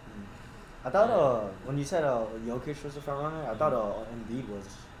 I thought when you said Jokic was the front runner, I thought Embiid was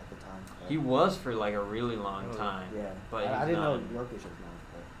at the time. He was for like a really long Oh, time. Yeah, but I he's didn't know not. Jokic was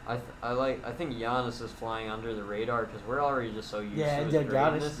not. I think Giannis is flying under the radar because we're already just so used Yeah, to and his Giannis,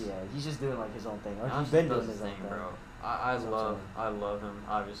 greatness. yeah, he's just doing like his own thing. Or Giannis he's been does doing his his own thing, thing. bro. That's what I'm I love him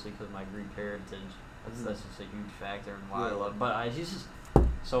obviously because my Greek heritage. That's just a huge factor in why I Yeah. love. But he's just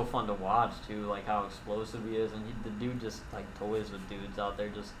so fun to watch too, like how explosive he is, and the dude just like toys with dudes out there.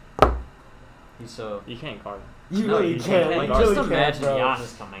 Just he's so. You can't guard him. You No, really you can't. Like, Like, just really can't, imagine bro.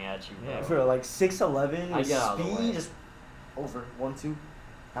 Giannis coming at you, bro. Yeah. For like 6'11", I with get out of the way. speed, just over 1-2.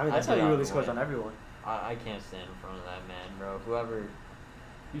 I mean, I that's how get he out of really the scores way. on everyone. I can't stand in front of that man, bro. Whoever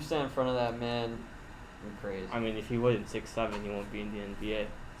you stand in front of that man, you're crazy. I mean, if he wasn't 6'7", he won't be in the NBA.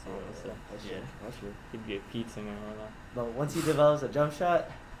 So That's Yeah. true. That's true. he'd be a pizza man right now. But once he develops a jump shot,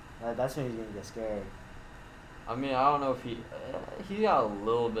 that's when he's gonna get scared. I mean, I don't know if he got a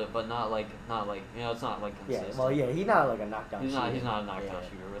little bit, but not like it's not like Yeah, consistent. well, yeah, he's not like a knockdown He's shooter. not a knockdown Yeah.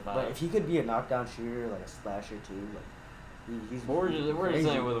 shooter without. But if he could be a knockdown shooter, like a slasher too, like he's we're just crazy.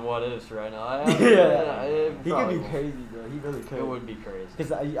 saying with what ifs right now. Yeah. It He could probably be won't. crazy, bro. He really could. It would be crazy.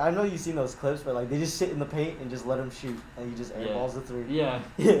 Because I know you've seen those clips, but like they just sit in the paint and just let him shoot, and he just airballs the three. Yeah.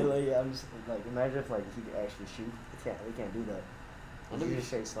 Yeah, like I'm just like imagine if like he could actually shoot. He can't do that. And He just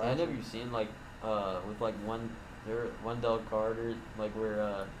straight slash. have you seen like with like Wendell Carter like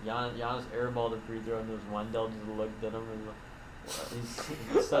where Giannis airballed a free throw and this Wendell just looked at him and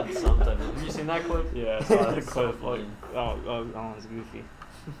he said something. Have you seen that clip? Yeah, I saw that It's so clip. Like, funny. that one's goofy.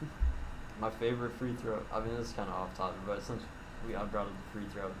 My favorite free throw. I mean, this is kind of off topic, but since I brought up the free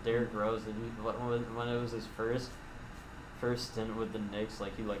throw, Derrick Rose, when it was his first stint with the Knicks,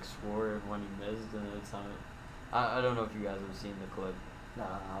 like he like swore when he missed, and it's on. I don't know if you guys have seen the clip. Nah,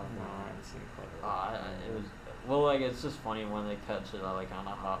 No, I haven't seen the clip. It was like it's just funny when they catch it like on a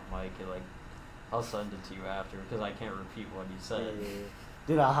hot mic. Like I'll send it to you after because I can't repeat what he yeah, said. yeah, yeah.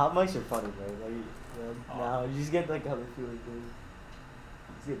 Dude, hot mics are funny, bro. Like, now you just get like how they feel like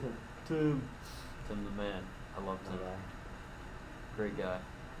they just get Tim. Tim the man. I love Tim. Yeah. Great guy.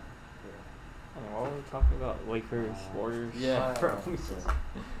 I don't know, what were we talking about? Lakers, Warriors? Yeah, Oh, bro. yeah.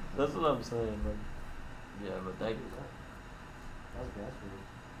 That's what I'm saying. Like, yeah, but that. That's good. That's good.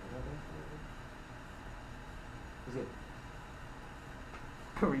 He's good.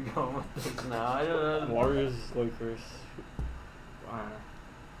 Where are we going with this now? I don't know. Warriors, Lakers. I don't know.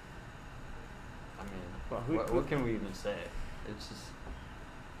 I mean, Well, what can we even say? It's just.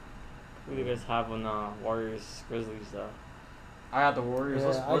 Who do you guys have on Warriors, Grizzlies, though? I got the Warriors.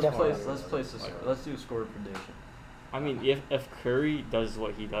 Yeah, I let's definitely place. got Let's the place. Warriors. Let's do a score prediction. I mean, if Curry does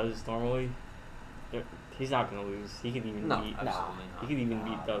what he does normally, he's not going to lose. He could even No, beat. absolutely He not. could even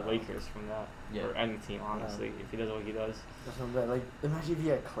beat the Nah. Lakers from that, Yeah. or any team, honestly, if he does what he does. That's what I'm saying. Like, imagine if he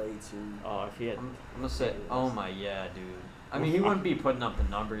had Clay too. Oh, if he had, I'm gonna say, oh my, yeah, dude. I mean, he wouldn't be putting up the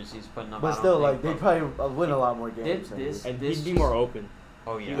numbers he's putting up. But I don't still, think, like, they'd but- probably win a lot more games. than this- and this he'd be just- more open.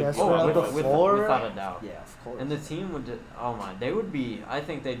 Oh yeah. Yeah, oh, spread out the floor. without a doubt. Yeah, of course. And the team would. Oh my, they would be. I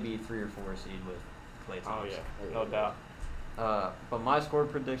think they'd be 3 or 4 seed with Klay Oh Thompson. yeah, no doubt. But my score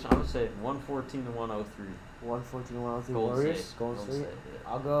prediction, I would say 114 to 103. 114, 103 Golden Warriors. State. Golden State. Yeah.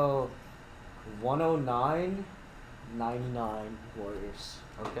 I'll go 109, 99 Warriors.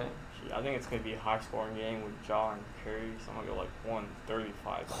 Okay. I think it's gonna be a high scoring game with Ja and Curry. So I'm gonna go like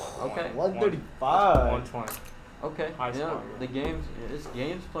 135. to, like, Okay. 135. 120. Okay. High You know, scoring, the yeah. games. It's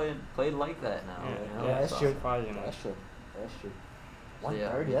games played like that now. Yeah, you know? Yeah, that's so, true. Surprisingly. That's true. That's true. so yeah,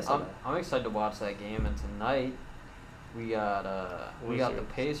 130. That's not I'm excited to watch that game, and tonight we got the Wizards.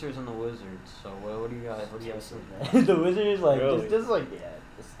 Pacers and the Wizards. So what do you guys? What do you guys think? bad. The Wizards, like, Really? just like, yeah.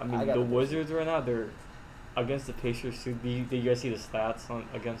 I mean, got the Wizards right now, they're against the Pacers too. Did you guys see the stats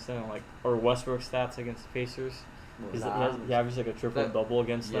against them, like, or Westbrook stats against the Pacers? He averaged like a triple double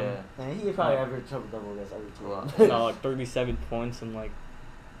against Yeah. them. And he probably averaged triple double against every team. Well, No, like 37 points and like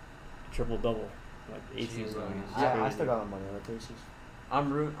triple double, like 18 Jeez, runs. Louise. I still got my money on the Pacers.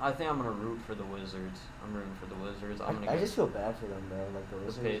 I think I'm gonna root for the Wizards. I'm rooting for the Wizards. I'm gonna. I just feel bad for them, bro. Like the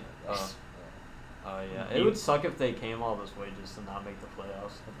Wizards. Yeah. It would suck if they came all this way just to not make the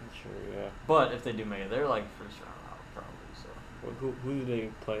playoffs. Sure, yeah. But if they do make it, they're like first round out probably. So Who do they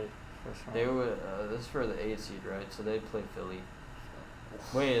play first round? they would. This is for the 8 seed, right? So they play Philly.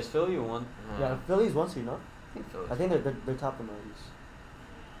 Wait, is Philly one? Yeah, Philly's one seed, no? I think Philly's. I think they're top in the East.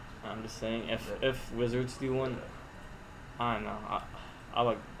 I'm just saying, if Wizards do one, I don't know. I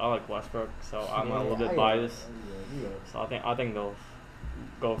like Westbrook, so I'm a little bit biased. Yeah. So I think they'll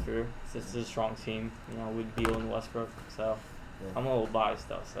go through. It's a strong team, you know, with Beal and Westbrook. So I'm a little biased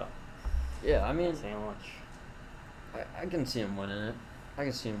though. So Yeah, I mean, not saying much. I can see him winning it. I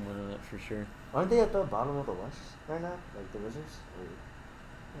can see him winning it for sure. Aren't they at the bottom of the West right now? Like the Wizards?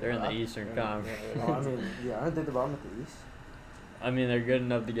 They're in the Eastern Conference. Oh, I mean, yeah, aren't they at the bottom of the East? I mean, they're good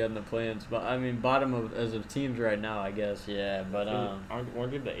enough to get in the play-ins, but I mean, bottom of as of teams right now, I guess. Yeah, but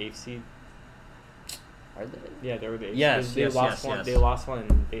weren't they the 8th seed? are they? Yeah, they were the 8th Yes, seed. They yes, lost yes, one. yes. They lost one,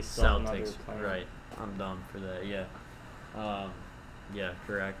 and they still have another Celtics. playing. Right. I'm dumb for that. Yeah. Yeah,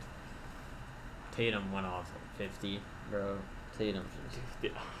 correct. Tatum went off like 50, bro. Tatum just.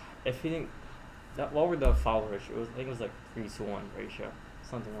 Dude, if he didn't, what were the foul ratio? I think it was like 3-1 ratio,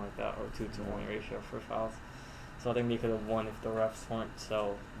 something like that, or 2-1 ratio for fouls. So I think they could have won if the refs weren't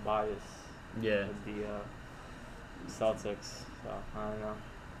so biased Yeah. with the Celtics. So I don't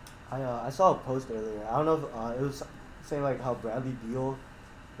know. I saw a post earlier. I don't know if it was saying like how Bradley Beal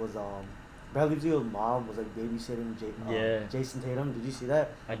was Bradley Beal's mom was like babysitting Yeah. Jason Tatum. Did you see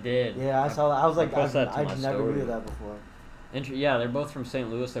that? I did. Yeah, I saw that. I was like, posted that to I my never story. knew that before. Yeah, they're both from St.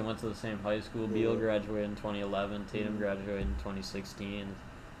 Louis. They went to the same high school. Beal Yeah. graduated in 2011. Tatum Mhm. graduated in 2016.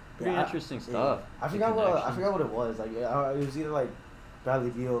 Pretty Yeah, interesting Yeah. stuff. I The forgot connections. what it was. Like it was either like Bradley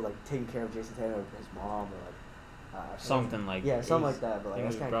Beal like taking care of Jason Tatum or his mom or like I forget. Something like Yeah, something It like that. But I like think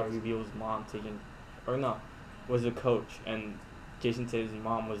that's it was kind of Bradley crazy. Beal's mom taking, or no, was a coach, and Jason Tatum's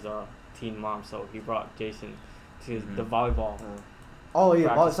mom was a teen mom, so he brought Jason to Mhm. the volleyball. Oh yeah,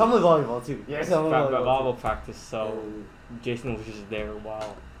 Practices. some of the volleyball too. Yeah, some of the volleyball too. practice. So Jason was just there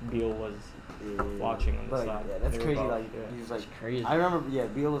while Beal was watching on the But, side. yeah, that's They were crazy. both- Like yeah. he was like, It's crazy. I remember. Yeah,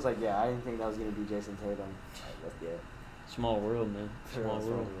 Beal was like, yeah, I didn't think that was gonna be Jason Tatum. Like, yeah, Small world, man. Small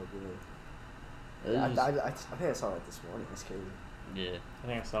world. It I is just- think I saw it this morning. It's crazy. yeah. I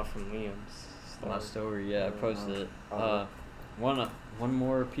think I saw from Liam's My story. story, yeah, I Yeah, posted it. uh, One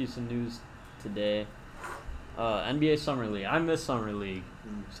more piece of news today. NBA Summer League. I miss Summer League.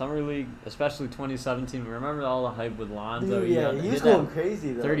 Summer League, especially 2017. Remember all the hype with Lonzo? Dude, yeah, he was going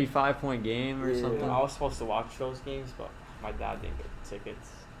crazy though. 35-point game or Yeah. something. I was supposed to watch those games, but my dad didn't get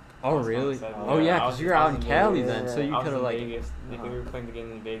tickets. Oh, That's really? not sad. Oh, yeah, I because was- you're I out was in in Cali Vegas. then, so Yeah, you I was could have in like, Vegas. Uh-huh. We were playing the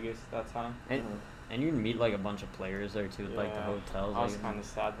game in Vegas that time. and and you meet like a bunch of players there too, like the Yeah. hotels. I was like, kind of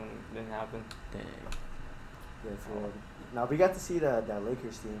sad when it didn't happen. dang. Yeah, for now we got to see that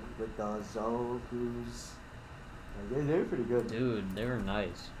Lakers team with Zoe, Kuz. They were pretty good. Dude, they were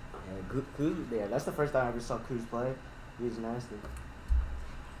nice. Yeah, Kuz. Yeah, that's the first time I ever saw Kuz play. He was nasty.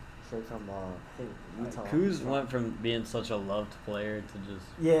 Straight from I think Utah. Kuz went from being such a loved player to just.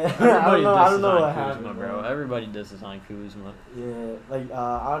 Yeah, Everybody I don't disses know on what Kuzma, happened, bro. man. Everybody disses on Kuzma. Yeah, like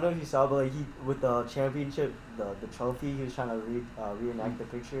I don't know if you saw, but like he with the championship, the trophy, he was trying to reenact the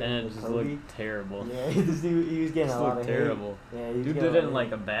picture And it with just Kobe. looked terrible. Yeah, this dude, he was getting Just a lot looked of terrible. hate. Yeah, he was Dude getting did it a in lot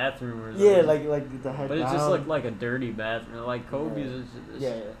like a of bathroom or hate. something. Yeah, like the head But it just down. looked like a dirty bathroom. Like Kobe's. Yeah.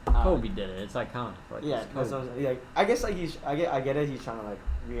 Is, Yeah, Kobe did it. It's iconic. Like, Yeah, it's that's Kobe. what I'm saying. Like, I guess like I get it. He's trying to like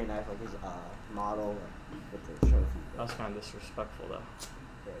reenact like his model with the trophy. That was kind of disrespectful, though.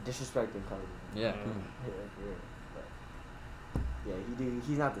 Yeah, disrespecting Kobe. Yeah. Yeah. come on. Yeah, but yeah,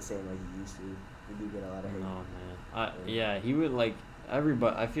 he's not the same like he used to. He do get a lot of hate. Oh man. Yeah, he would like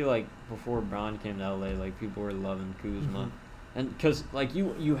everybody. I feel like before Braun came to LA, like people were loving Kuzma, Mhm. and because like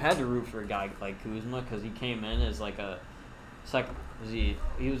you had to root for a guy like Kuzma because he came in as like a second. He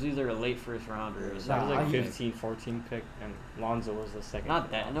was either a late first rounder or a He was second. Nah, like I- 15, 14 pick, and Lonzo was the second.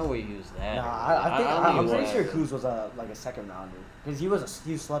 Not that. No way he was that. Nah, early. I don't I'm he pretty was. sure Kuz was like a second rounder because he was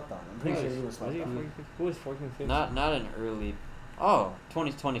slept on. I'm pretty sure he was Was slept he a on. 14, 15? Who was 14, 15? Not an early. Oh,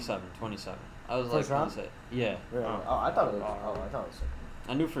 27. I was First like, round? gonna say, yeah. Really? Oh. Oh, I thought it was. Oh, I thought it was.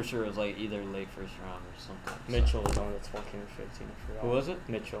 I knew for sure it was like either late first round or something. Mitchell was the one that's 14 or 15. I forgot. Who was it?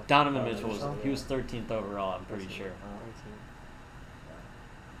 Mitchell. Donovan Oh, Mitchell was. Mitchell? He was 13th overall. I'm pretty sure.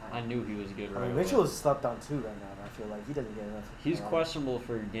 I knew he was good I right mean, away. Mitchell is slept on too right now. I feel like he doesn't get enough. He's questionable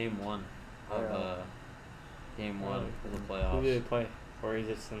for game one of Yeah. game one of the Who playoffs. did they play? Or is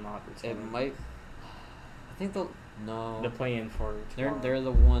it still not? It might. I think they'll. No. The play-in for tomorrow. They're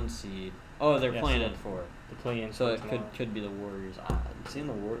the 1 seed. Oh, they're Yeah, playing so it for. The play-in So for it tomorrow. could be the Warriors. I'm seeing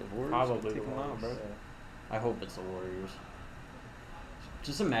the Warriors. Probably could take the them out, Warriors. bro. I hope it's the Warriors.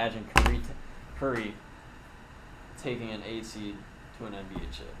 Just imagine Curry taking an 8 seed to an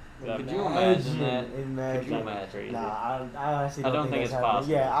NBA chip. That'd Could be you nice. imagine that? Imagine. Could you That'd be imagine? crazy. Nah, I honestly I don't think that's it's happening.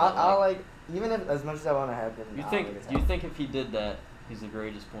 possible, Yeah, but, I like even if as much as I want to happen. You I think? don't it's Do you happening. think if he did that, he's the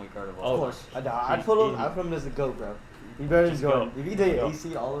greatest point guard of Of all course, time? I'd put him as the GOAT, bro. He better just Just go. go. If he did Go.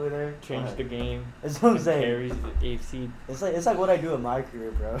 AC all the way there, Change the game. That's what I'm and saying. Carries the 8th seed. It's like what I do in my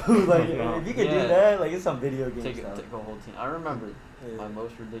career, bro. like No. if you could Yeah. do that, like it's some video game Take stuff. a whole team. I remember Yeah. my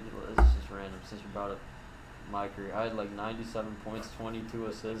most ridiculous. This is just random since you brought up my career. I had like 97 points, 22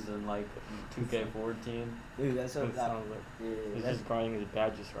 assists, in like 2K14. Dude, that's so. That sounds like Yeah, he's that's just grinding his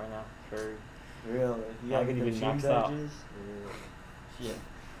badges right now. Curry. real. You I gotta could get the even dream max out. badges. Yeah,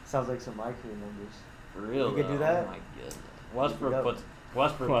 Sounds like some my career numbers. for real. You could do though. that? Oh my goodness. Westbrook Yep. puts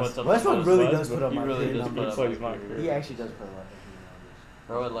puts up. Westbrook the really most- does put up He my really career does numbers. put up He my plays my career. He actually does put a lot of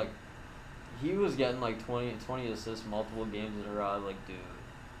Bro, like, he was getting like 20 assists multiple games in a row. Like, dude,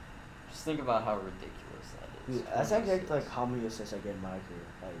 just think about how ridiculous that is. Dude, that's 20 actually assists. like how many assists I get in my career.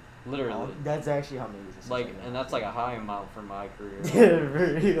 Like Literally. that's actually how many assists. Like, I get. and that's like a high amount for my career. Yeah,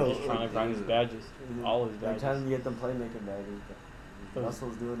 for real. He's trying to grind his Dude. badges, all his Like trying badges, to get them playmaking badges. Those-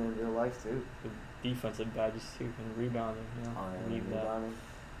 Russell's doing it in real life too. the defensive badges too, and rebounding. You know, need that. rebounding.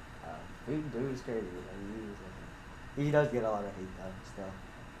 Dude is crazy. He does get a lot of hate though. Still,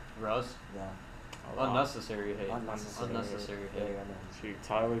 Russ, yeah. A lot. unnecessary hate. Unnecessary. Unnecessary Yeah, hate. Shoot,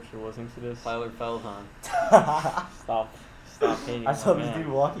 Tyler, if you're listening to this, Tyler Feldhahn. stop hating. I saw my this man.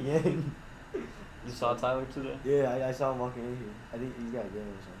 dude walking in. You saw Tyler today? Yeah, I saw him walking in here. I think he's got a game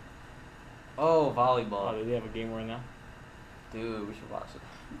or something. Oh, Oh, volleyball. do they have a game right now? Dude, we should watch it.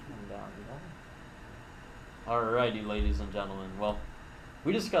 I'm down. Alrighty, ladies and gentlemen. Well,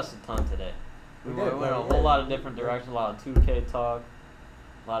 we discussed a ton today. We We went did, a yeah. whole lot of different directions, a lot of 2K talk,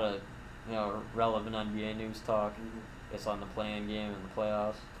 a lot of, relevant NBA news talk. It's on the playing game and the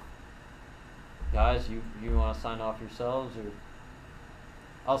playoffs. Guys, you want to sign off yourselves, or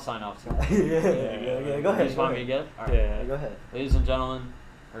I'll sign off too. Yeah, go ahead. You just want me to get it? All right. Yeah. Yeah, go ahead. Ladies and gentlemen,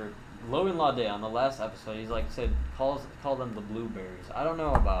 or Logan Laude on the last episode, he's like said call them the blueberries. I don't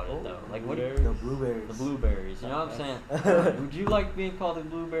know about it though. Like what? Blueberries? The blueberries. The blueberries. You know what I'm saying? Would you like being called a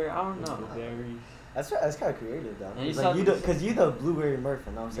blueberry? I don't know. Blueberries. That's kind of creative though. And he It's said- like because you the blueberry Murph,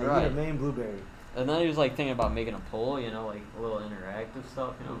 you know what I'm saying? You're You're right. the main blueberry. And then he was like thinking about making a poll, like a little interactive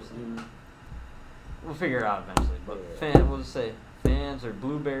stuff. You know what I'm saying? We'll figure it out eventually. But Yeah. we'll just say fans or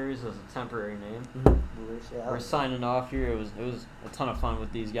blueberries as a temporary name. Blueberries, yeah. We're signing off here. It was a ton of fun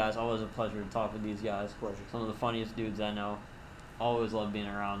with these guys. Always a pleasure to talk with these guys. Pleasure. Some of the funniest dudes I know. Always love being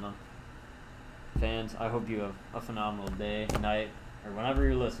around them. Fans, I hope you have a phenomenal day, night, or whenever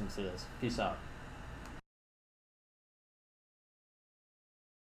you're listening to this. Peace out.